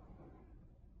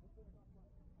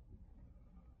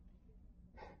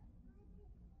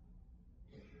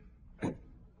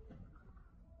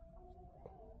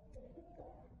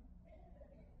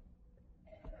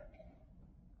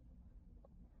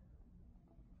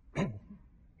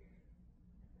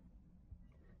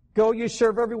 Go, you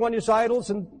serve every one his idols,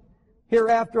 and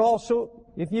hereafter also,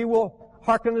 if ye will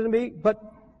hearken unto me, but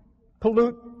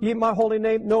pollute ye my holy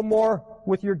name no more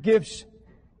with your gifts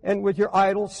and with your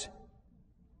idols.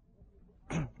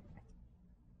 I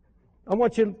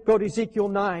want you to go to Ezekiel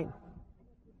 9.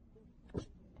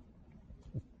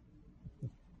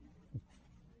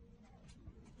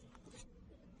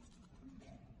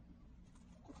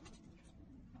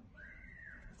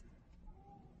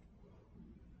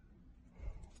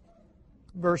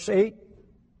 Verse 8.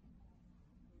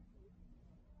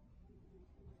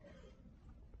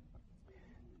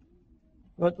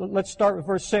 Let's start with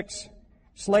verse 6.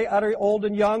 Slay utterly old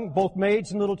and young, both maids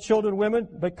and little children, women,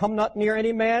 but come not near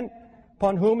any man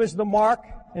upon whom is the mark,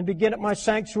 and begin at my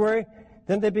sanctuary.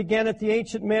 Then they began at the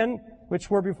ancient men which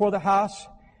were before the house.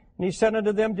 And he said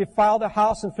unto them, defile the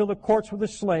house and fill the courts with the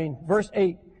slain. Verse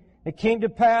 8. It came to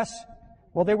pass,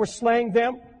 while they were slaying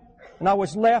them, and I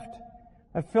was left,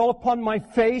 I fell upon my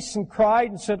face and cried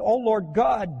and said, O Lord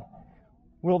God,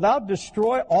 wilt thou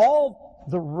destroy all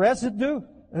the residue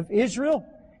of Israel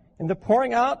in the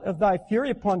pouring out of thy fury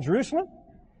upon Jerusalem?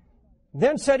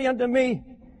 Then said he unto me,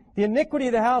 the iniquity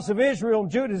of the house of Israel and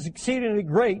Judah is exceedingly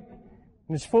great,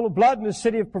 and is full of blood in the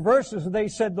city of perverseness. And they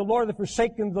said, the Lord hath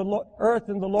forsaken the earth,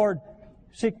 and the Lord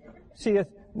seeth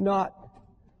not.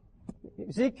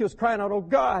 Ezekiel's crying out, oh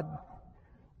God,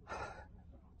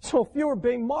 so few are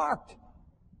being marked.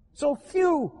 So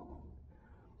few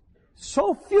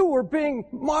are being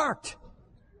marked.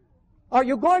 Are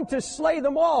you going to slay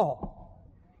them all?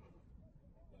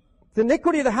 The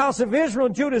iniquity of the house of Israel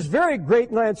and Judah is very great,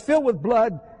 and it's filled with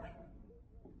blood.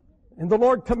 And the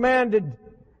Lord commanded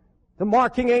the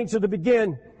marking angel to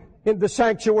begin in the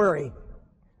sanctuary.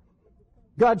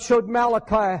 God showed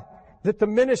Malachi that the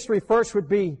ministry first would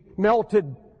be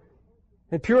melted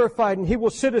and purified, and he will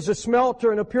sit as a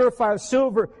smelter and a purifier of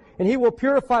silver, and he will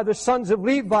purify the sons of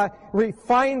Levi,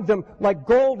 refine them like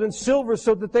gold and silver,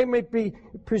 so that they may be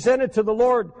presented to the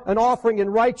Lord an offering in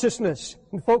righteousness.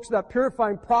 And folks, that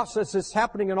purifying process is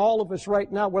happening in all of us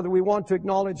right now, whether we want to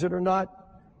acknowledge it or not.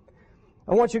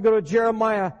 I want you to go to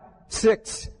Jeremiah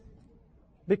 6,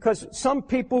 because some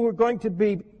people who are going to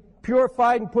be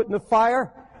purified and put in the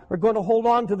fire are going to hold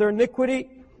on to their iniquity,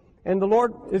 and the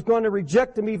Lord is going to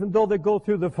reject them even though they go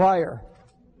through the fire.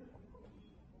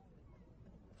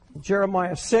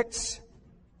 Jeremiah 6.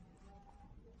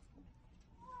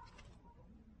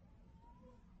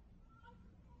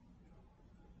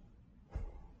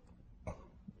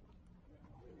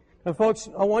 And folks,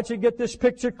 I want you to get this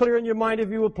picture clear in your mind, if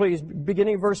you will please.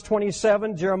 Beginning verse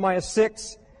 27, Jeremiah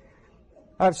 6.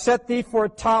 I've set thee for a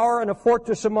tower and a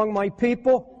fortress among my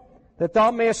people, that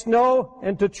thou mayest know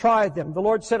and to try them. The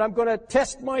Lord said, I'm going to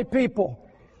test my people.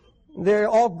 They're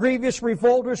all grievous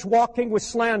revolters, walking with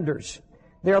slanders.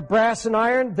 They are brass and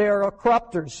iron. They are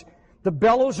corrupters. The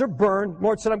bellows are burned. The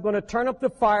Lord said, I'm going to turn up the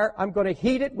fire. I'm going to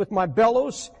heat it with my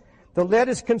bellows. The lead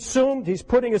is consumed. He's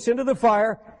putting us into the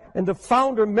fire. And the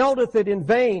founder melteth it in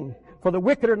vain, for the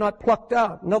wicked are not plucked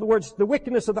out. In other words, the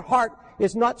wickedness of the heart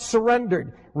is not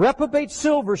surrendered. Reprobate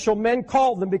silver shall men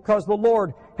call them, because the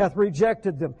Lord hath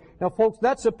rejected them. Now, folks,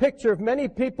 that's a picture of many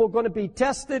people going to be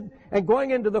tested and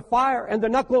going into the fire, and they're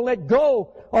not going to let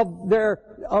go of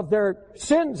their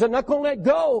sins. They're not going to let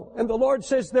go. And the Lord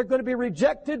says they're going to be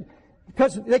rejected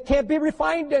because they can't be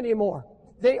refined anymore.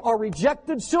 They are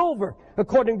rejected silver,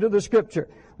 according to the Scripture.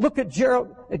 Look at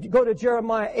go to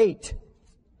Jeremiah 8.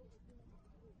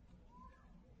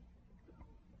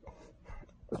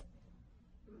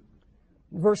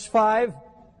 Verse 5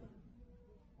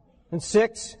 and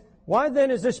 6. Why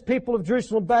then is this people of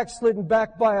Jerusalem backslidden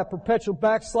back by a perpetual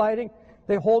backsliding?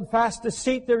 They hold fast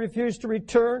deceit, they refuse to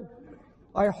return.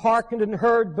 I hearkened and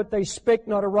heard, but they spake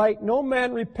not aright. No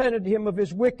man repented him of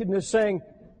his wickedness, saying,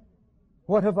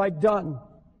 what have I done?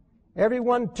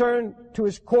 Everyone turned to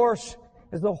his course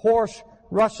as the horse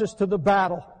rushes to the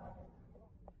battle.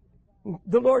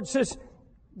 The Lord says,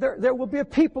 there will be a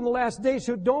people in the last days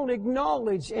who don't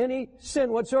acknowledge any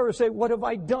sin whatsoever. Say, what have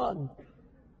I done?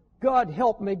 God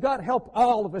help me. God help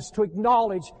all of us to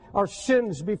acknowledge our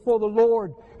sins before the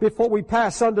Lord before we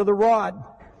pass under the rod.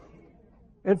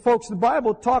 And folks, the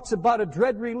Bible talks about a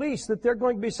dread release, that they're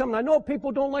going to be some. I know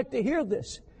people don't like to hear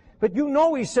this, but you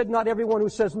know He said not everyone who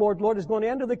says, Lord, Lord, is going to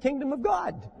enter the kingdom of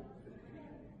God.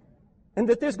 And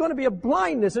that there's going to be a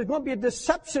blindness, there's going to be a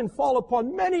deception fall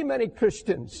upon many, many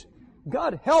Christians.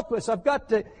 God help us. I've got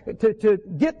to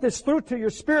get this through to your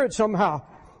spirit somehow.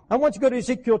 I want you to go to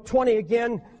Ezekiel 20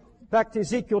 again. Back to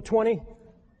Ezekiel 20.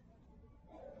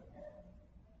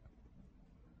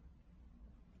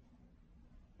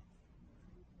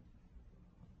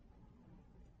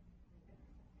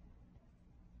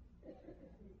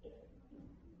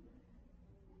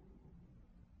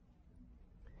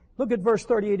 Look at verse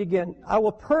 38 again. I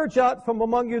will purge out from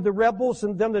among you the rebels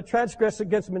and them that transgress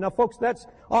against me. Now, folks, that's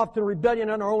often rebellion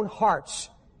in our own hearts.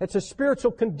 It's a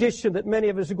spiritual condition that many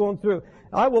of us are going through.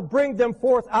 I will bring them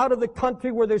forth out of the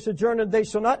country where they sojourn, and they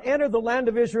shall not enter the land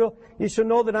of Israel. You shall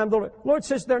know that I'm the Lord. The Lord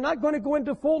says they're not going to go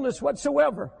into fullness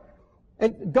whatsoever.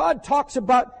 And God talks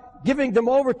about giving them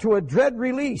over to a dread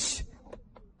release,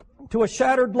 to a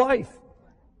shattered life.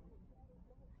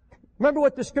 Remember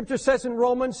what the Scripture says in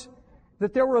Romans?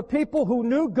 That there were people who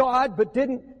knew God but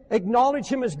didn't acknowledge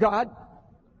Him as God.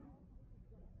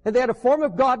 And they had a form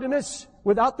of godliness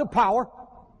without the power.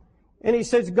 And He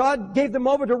says God gave them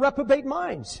over to reprobate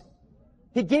minds.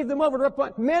 He gave them over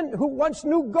to men who once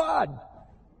knew God.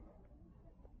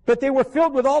 But they were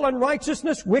filled with all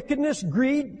unrighteousness, wickedness,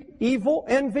 greed, evil,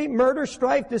 envy, murder,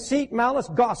 strife, deceit, malice,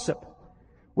 gossip.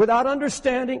 Without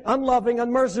understanding, unloving,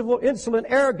 unmerciful, insolent,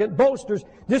 arrogant, boasters,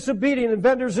 disobedient,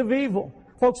 inventors of evil.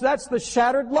 Folks, that's the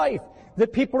shattered life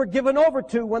that people are given over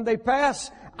to when they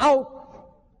pass out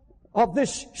of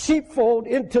this sheepfold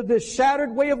into this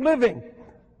shattered way of living.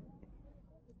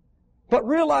 But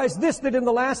realize this, that in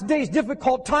the last days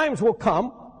difficult times will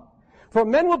come. For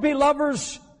men will be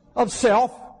lovers of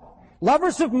self,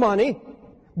 lovers of money,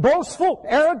 boastful,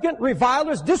 arrogant,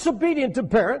 revilers, disobedient to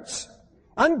parents,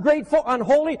 ungrateful,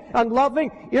 unholy,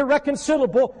 unloving,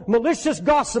 irreconcilable, malicious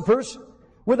gossipers,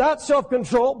 without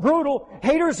self-control, brutal,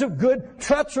 haters of good,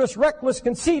 treacherous, reckless,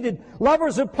 conceited,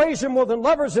 lovers of pleasure more than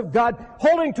lovers of God,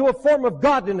 holding to a form of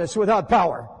godliness without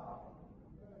power.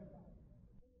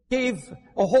 gave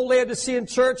a whole Laodicean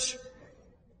church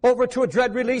over to a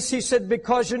dread release. He said,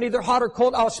 because you're neither hot or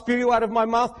cold, I'll spew you out of my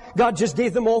mouth. God just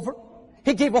gave them over.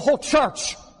 He gave a whole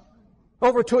church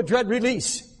over to a dread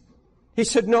release. He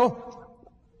said, no,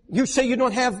 you say you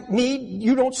don't have need,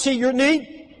 you don't see your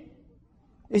need.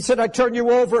 He said, I turn you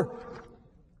over.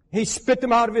 He spit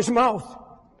them out of his mouth.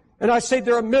 And I say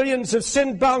there are millions of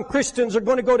sin-bound Christians are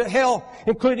going to go to hell,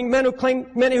 including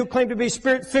many who claim to be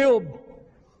Spirit-filled,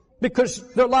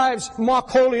 because their lives mock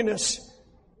holiness.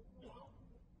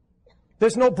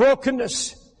 There's no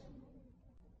brokenness.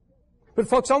 But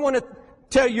folks, I want to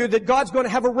tell you that God's going to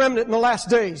have a remnant in the last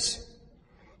days.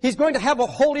 He's going to have a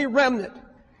holy remnant.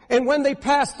 And when they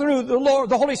pass through,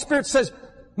 the Holy Spirit says,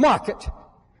 mark it.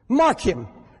 Mark him.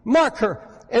 Mark her.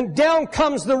 And down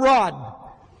comes the rod.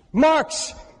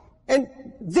 Marks. And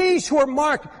these who are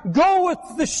marked go with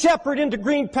the shepherd into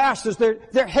green pastures.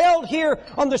 They're held here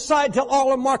on the side till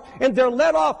all are marked, and they're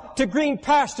led off to green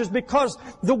pastures, because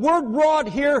the word rod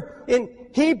here in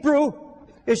Hebrew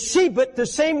is shebet, the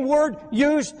same word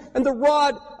used in the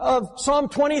rod of Psalm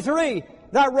 23.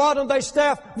 Thy rod and thy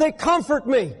staff, they comfort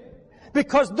me.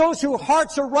 Because those whose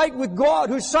hearts are right with God,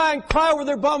 who sigh and cry over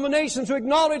their abominations, who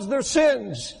acknowledge their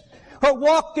sins, are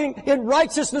walking in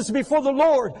righteousness before the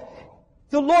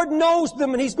Lord knows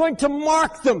them, and He's going to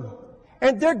mark them.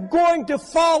 And they're going to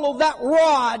follow that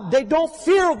rod. They don't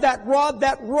fear that rod.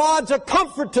 That rod's a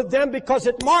comfort to them because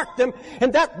it marked them.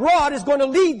 And that rod is going to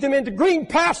lead them into green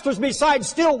pastures beside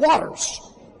still waters.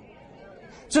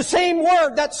 It's the same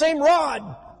word, that same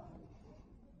rod.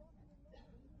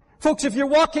 Folks, if you're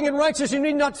walking in righteousness, you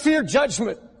need not fear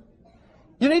judgment.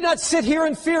 You need not sit here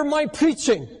and fear my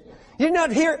preaching. You need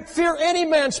not fear any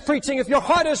man's preaching if your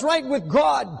heart is right with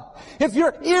God. If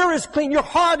your ear is clean, your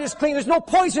heart is clean, there's no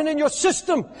poison in your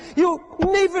system, you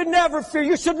never fear.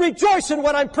 You should rejoice in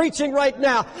what I'm preaching right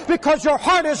now, because your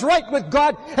heart is right with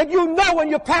God, and you know when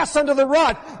you pass under the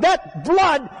rod,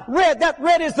 that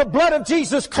red is the blood of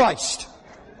Jesus Christ.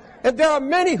 And there are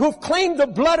many who've claimed the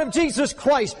blood of Jesus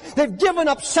Christ. They've given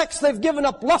up sex, they've given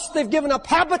up lust, they've given up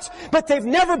habits, but they've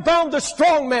never bound the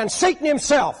strong man, Satan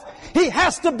himself. He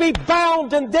has to be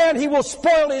bound, and then he will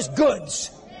spoil his goods.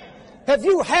 Have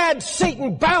you had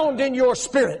Satan bound in your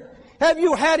spirit? Have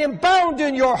you had him bound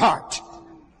in your heart?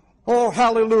 Oh,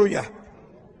 hallelujah.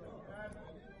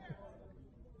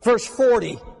 Verse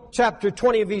 40, chapter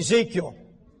 20 of Ezekiel.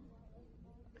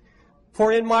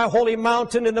 For in my holy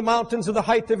mountain, in the mountains of the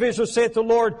height of Israel, saith the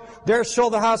Lord, there shall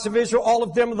the house of Israel, all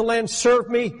of them of the land, serve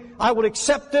me. I will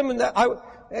accept them,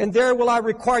 and there will I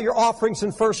require your offerings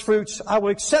and first fruits. I will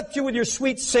accept you with your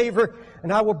sweet savor,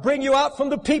 and I will bring you out from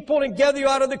the people and gather you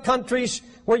out of the countries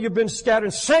where you've been scattered,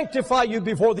 and sanctify you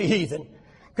before the heathen.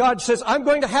 God says, I'm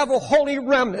going to have a holy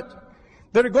remnant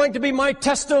that are going to be my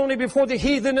testimony before the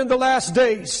heathen in the last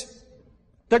days.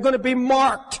 They're going to be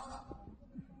marked.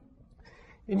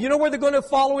 And you know where they're going to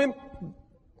follow him?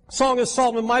 Song of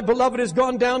Solomon, my beloved has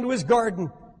gone down to his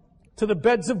garden, to the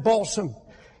beds of balsam,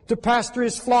 to pasture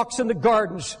his flocks in the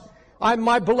gardens. I'm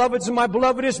my beloved's, and my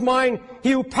beloved is mine.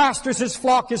 He who pastures his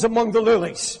flock is among the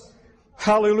lilies.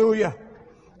 Hallelujah.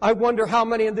 I wonder how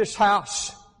many in this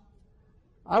house,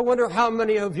 I wonder how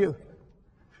many of you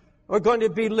are going to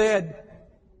be led.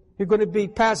 You're going to be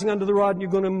passing under the rod, and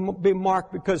you're going to be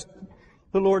marked, because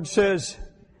the Lord says,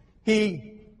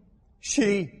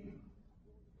 she,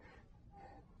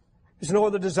 there's no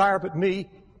other desire but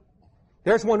me.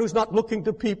 There's one who's not looking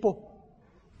to people.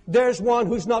 There's one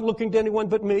who's not looking to anyone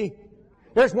but me.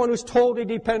 There's one who's totally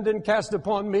dependent and cast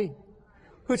upon me,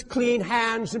 who's clean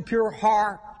hands and pure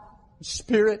heart,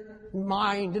 spirit,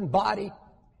 mind, and body.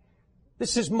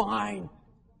 This is mine.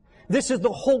 This is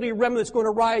the holy remnant that's going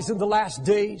to rise in the last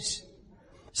days,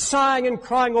 sighing and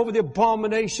crying over the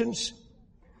abominations.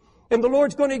 And the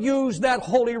Lord's going to use that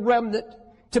holy remnant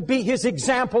to be His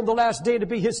example in the last day, to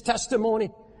be His testimony.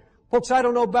 Folks, I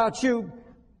don't know about you,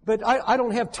 but I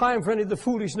don't have time for any of the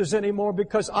foolishness anymore,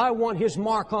 because I want His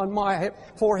mark on my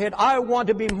forehead. I want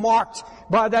to be marked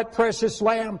by that precious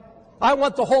Lamb. I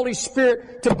want the Holy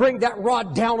Spirit to bring that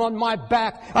rod down on my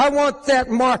back. I want that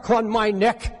mark on my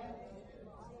neck.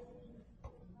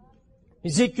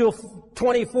 Ezekiel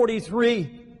 20:43.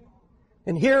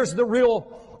 And here's the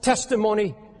real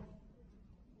testimony.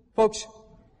 Folks,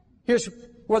 here's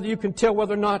whether you can tell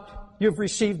whether or not you've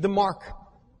received the mark.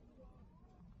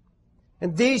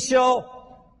 And these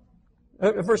shall,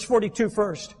 verse 42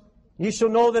 first. Ye shall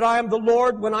know that I am the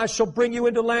Lord when I shall bring you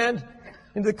into land,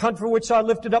 into the country which I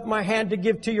lifted up my hand to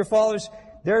give to your fathers.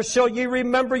 There shall ye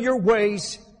remember your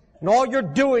ways and all your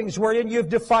doings wherein you have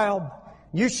defiled.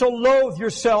 You shall loathe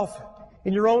yourself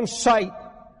in your own sight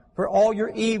for all your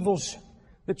evils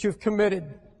that you've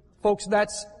committed. Folks,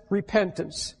 that's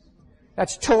repentance.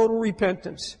 That's total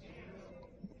repentance.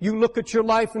 You look at your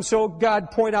life and say, oh God,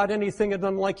 point out anything that's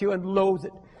unlike you and loathe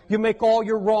it. You make all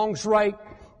your wrongs right,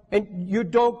 and you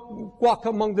don't walk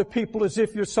among the people as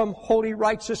if you're some holy,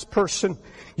 righteous person.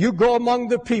 You go among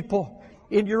the people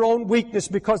in your own weakness,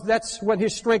 because that's when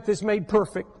His strength is made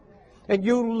perfect. And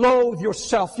you loathe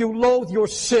yourself. You loathe your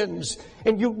sins.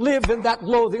 And you live in that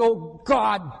loathing. Oh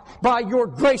God, by your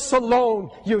grace alone,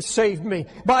 you saved me.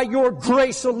 By your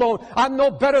grace alone. I'm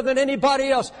no better than anybody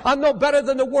else. I'm no better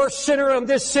than the worst sinner in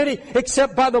this city,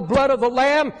 except by the blood of the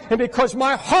Lamb, and because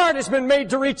my heart has been made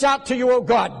to reach out to you, oh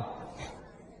God.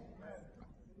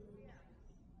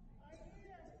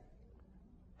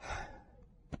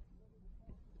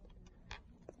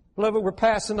 Beloved, we're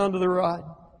passing under the rod.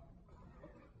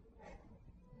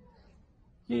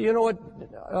 You know what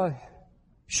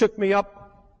shook me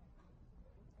up?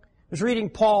 I was reading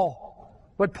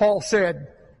what Paul said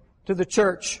to the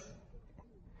church.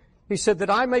 He said that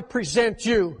I may present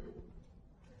you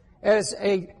as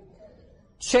a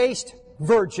chaste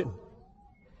virgin.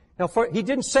 Now, he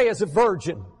didn't say as a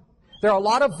virgin. There are a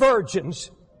lot of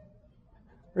virgins.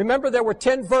 Remember, there were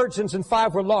 10 virgins and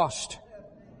 5 were lost.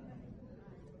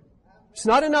 It's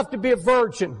not enough to be a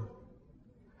virgin.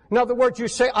 In other words, you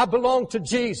say, I belong to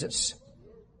Jesus.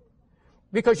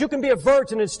 Because you can be a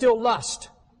virgin and still lust.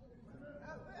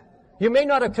 You may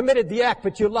not have committed the act,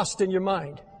 but you lust in your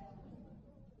mind.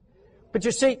 But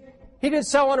you see, he didn't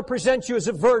say, I want to present you as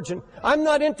a virgin. I'm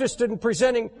not interested in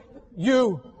presenting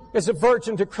you as a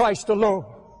virgin to Christ alone.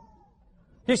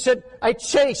 He said, a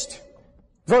chaste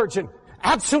virgin,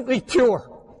 absolutely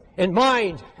pure in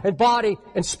mind and body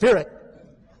and spirit.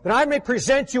 That I may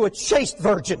present you a chaste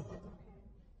virgin.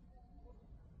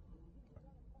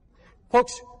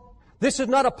 Folks, this is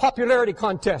not a popularity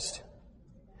contest.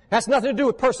 It has nothing to do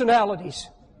with personalities.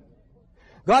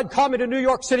 God called me to New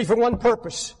York City for one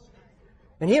purpose.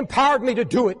 And He empowered me to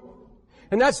do it.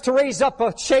 And that's to raise up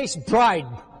a chaste bride.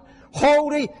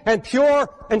 Holy and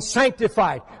pure and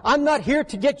sanctified. I'm not here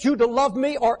to get you to love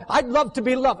me, or I'd love to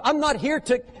be loved. I'm not here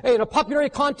to, in a popularity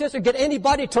contest, to get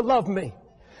anybody to love me.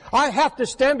 I have to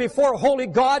stand before a holy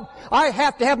God. I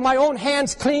have to have my own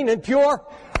hands clean and pure.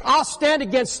 I'll stand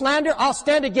against slander. I'll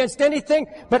stand against anything,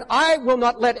 but I will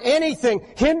not let anything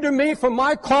hinder me from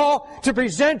my call to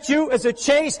present you as a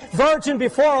chaste virgin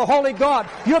before a holy God.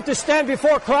 You have to stand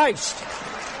before Christ.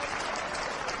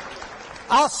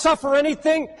 I'll suffer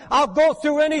anything. I'll go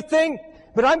through anything,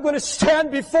 but I'm going to stand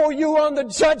before you on the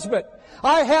judgment.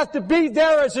 I have to be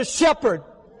there as a shepherd.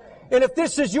 And if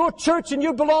this is your church and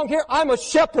you belong here, I'm a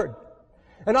shepherd.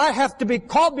 And I have to be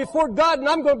called before God, and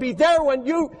I'm going to be there when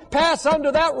you pass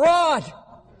under that rod.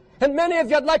 And many of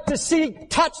you I'd like to see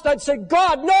touched. I'd say,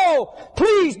 God, no,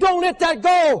 please don't let that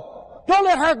go. Don't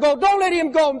let her go. Don't let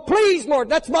him go. Please, Lord,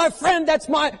 that's my friend. That's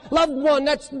my loved one.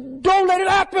 Don't let it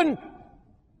happen.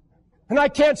 And I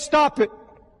can't stop it.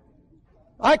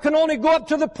 I can only go up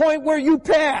to the point where you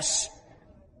pass.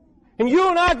 And you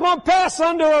and I are going to pass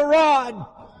under a rod.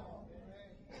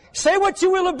 Say what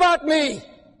you will about me.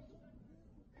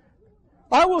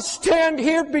 I will stand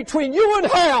here between you and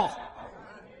hell.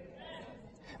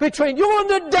 Between you and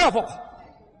the devil.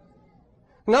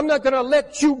 And I'm not going to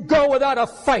let you go without a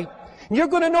fight. And you're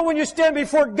going to know when you stand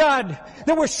before God.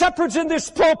 There were shepherds in this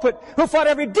pulpit who fought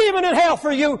every demon in hell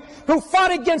for you, who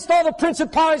fought against all the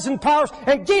principalities and powers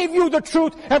and gave you the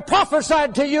truth and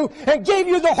prophesied to you and gave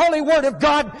you the holy word of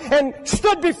God and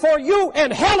stood before you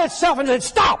and hell itself and said,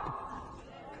 stop.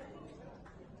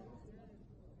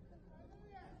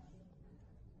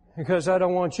 Because I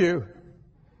don't want you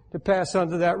to pass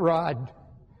under that rod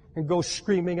and go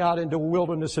screaming out into a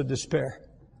wilderness of despair.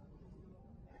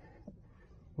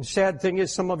 The sad thing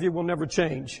is, some of you will never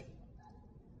change.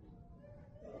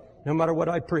 No matter what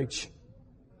I preach.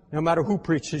 No matter who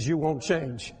preaches, you won't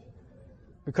change.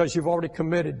 Because you've already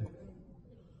committed.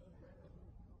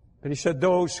 But He said,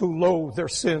 those who loathe their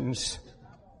sins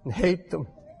and hate them.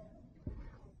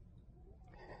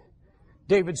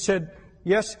 David said,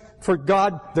 yes, for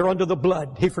God, they're under the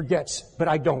blood. He forgets, but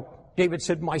I don't. David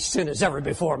said, my sin is ever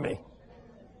before me.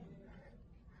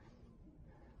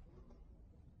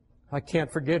 I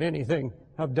can't forget anything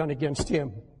I've done against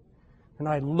Him. And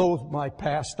I loathe my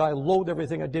past. I loathe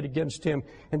everything I did against Him.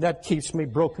 And that keeps me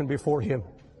broken before Him.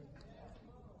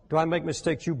 Do I make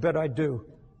mistakes? You bet I do.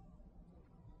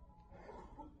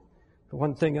 The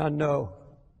one thing I know,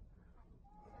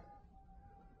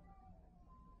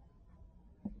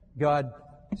 God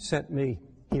sent me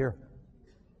here.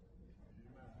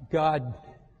 God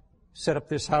set up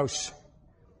this house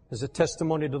as a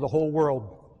testimony to the whole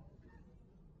world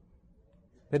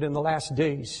that in the last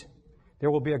days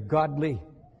There will be a godly,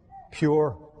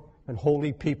 pure, and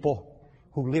holy people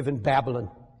who live in Babylon,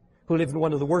 who live in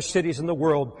one of the worst cities in the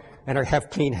world and have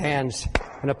clean hands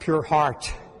and a pure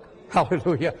heart.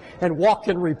 Hallelujah. And walk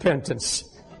in repentance.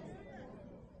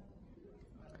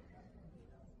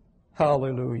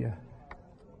 Hallelujah.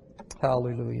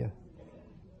 Hallelujah.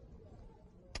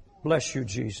 Bless you,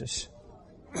 Jesus.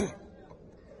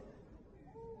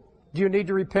 Do you need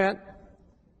to repent?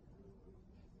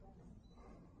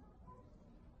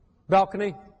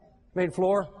 Balcony? Main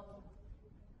floor?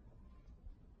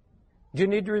 Do you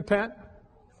need to repent?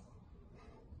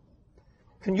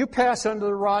 Can you pass under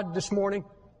the rod this morning?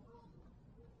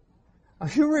 Are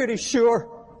you really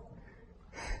sure?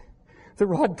 The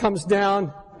rod comes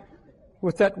down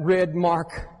with that red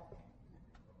mark.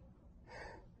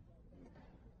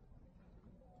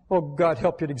 Oh, God,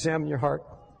 help you to examine your heart.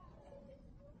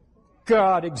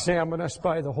 God, examine us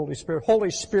by the Holy Spirit.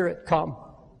 Holy Spirit, come.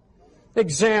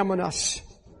 Examine us.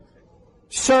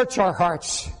 Search our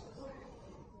hearts.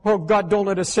 Oh, God, don't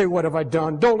let us say, what have I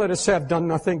done? Don't let us say, I've done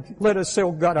nothing. Let us say,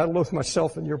 oh, God, I loathe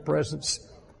myself in your presence.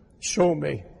 Show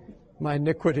me my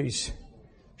iniquities.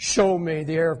 Show me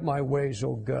the error of my ways,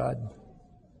 oh, God.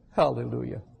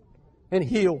 Hallelujah. And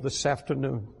heal this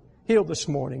afternoon. Heal this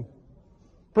morning.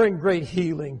 Bring great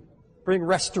healing. Bring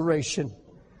restoration.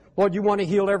 Lord, you want to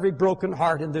heal every broken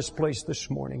heart in this place this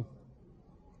morning.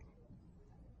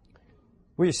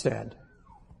 Will you stand?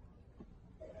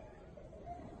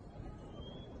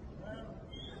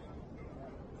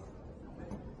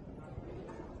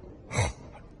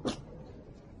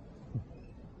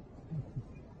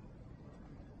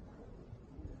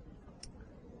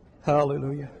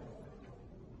 Hallelujah.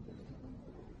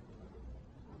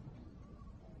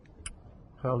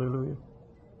 Hallelujah.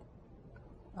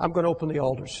 I'm going to open the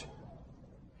altars.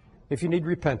 If you need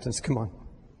repentance, come on.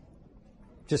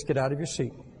 Just get out of your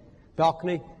seat.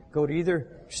 Balcony, go to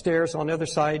either stairs on the other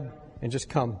side and just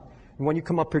come. And when you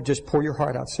come up here, just pour your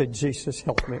heart out. Say, Jesus,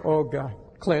 help me. Oh, God,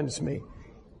 cleanse me.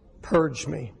 Purge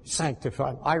me.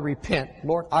 Sanctify me. I repent.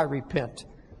 Lord, I repent.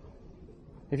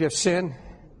 If you have sinned,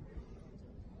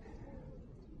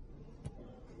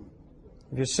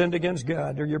 if you sinned against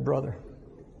God or your brother,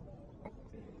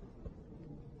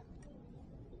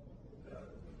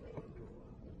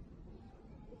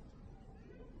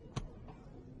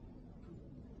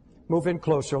 move in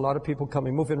closer. A lot of people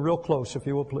coming. Move in real close, if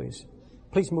you will, please.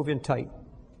 Please move in tight.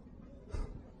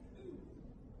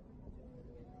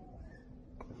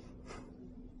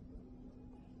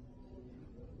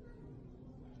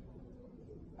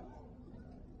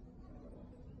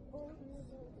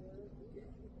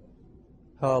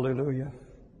 Hallelujah.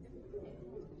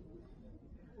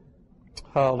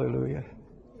 Hallelujah.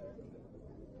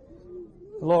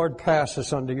 Lord, pass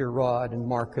us under your rod and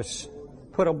mark us.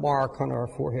 Put a mark on our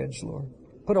foreheads, Lord.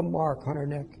 Put a mark on our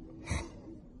neck.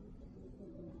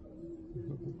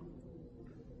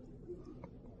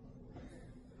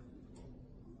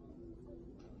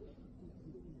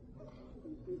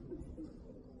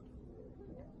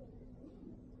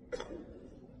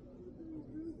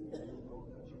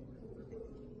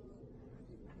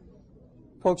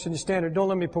 Folks, when you stand there, don't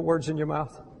let me put words in your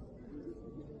mouth.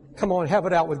 Come on, have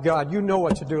it out with God. You know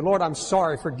what to do. Lord, I'm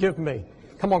sorry. Forgive me.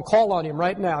 Come on, call on Him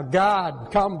right now. God,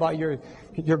 come by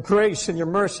your grace and your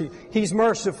mercy. He's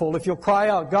merciful. If you'll cry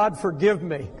out, God, forgive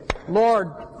me.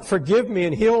 Lord, forgive me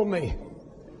and heal me.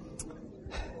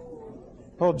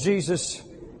 Oh, Jesus,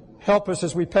 help us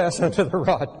as we pass under the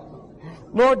rod.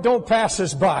 Lord, don't pass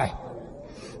us by.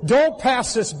 Don't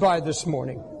pass us by this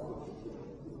morning.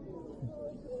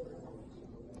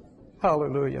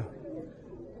 Hallelujah.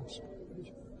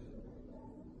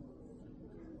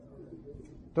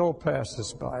 Don't pass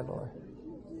this by, Lord.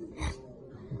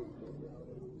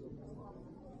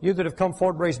 You that have come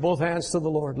forward, raise both hands to the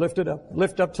Lord. Lift it up.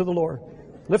 Lift up to the Lord.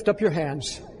 Lift up your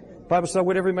hands. The Bible says,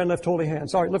 would every man lift holy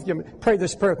hands. All right, pray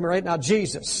this prayer with me right now.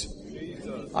 Jesus,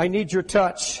 I need your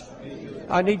touch.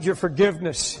 I need your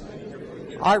forgiveness.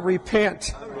 I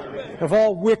repent of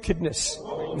all wickedness,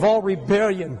 of all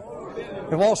rebellion,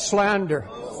 of all slander.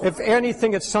 If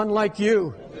anything that's unlike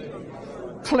you,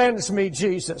 cleanse me,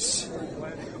 Jesus.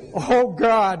 Oh,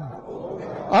 God,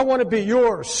 I want to be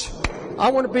yours.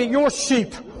 I want to be your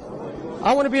sheep.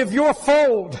 I want to be of your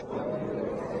fold.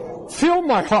 Fill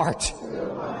my heart.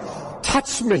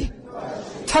 Touch me.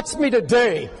 Touch me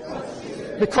today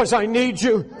because I need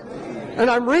you. And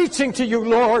I'm reaching to you,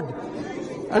 Lord.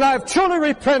 And I have truly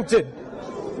repented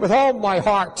with all my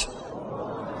heart.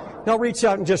 Now reach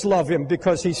out and just love Him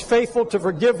because He's faithful to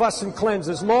forgive us and cleanse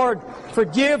us. Lord,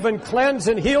 forgive and cleanse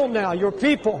and heal now your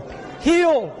people.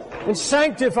 Heal and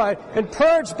sanctified and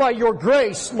purged by your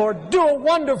grace, Lord. Do a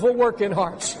wonderful work in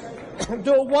hearts.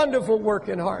 Do a wonderful work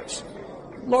in hearts.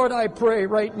 Lord, I pray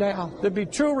right now there be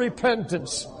true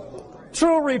repentance.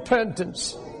 True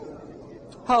repentance.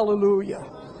 Hallelujah.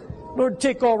 Lord,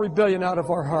 take all rebellion out of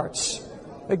our hearts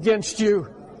against you.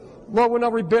 Lord, we'll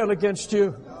not rebel against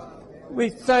you. We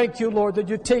thank you, Lord, that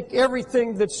you take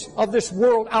everything that's of this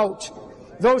world out.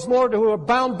 Those, Lord, who are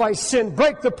bound by sin,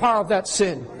 break the power of that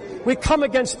sin. We come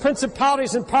against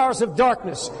principalities and powers of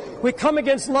darkness. We come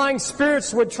against lying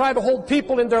spirits who would try to hold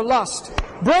people in their lust.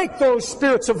 Break those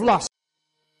spirits of lust.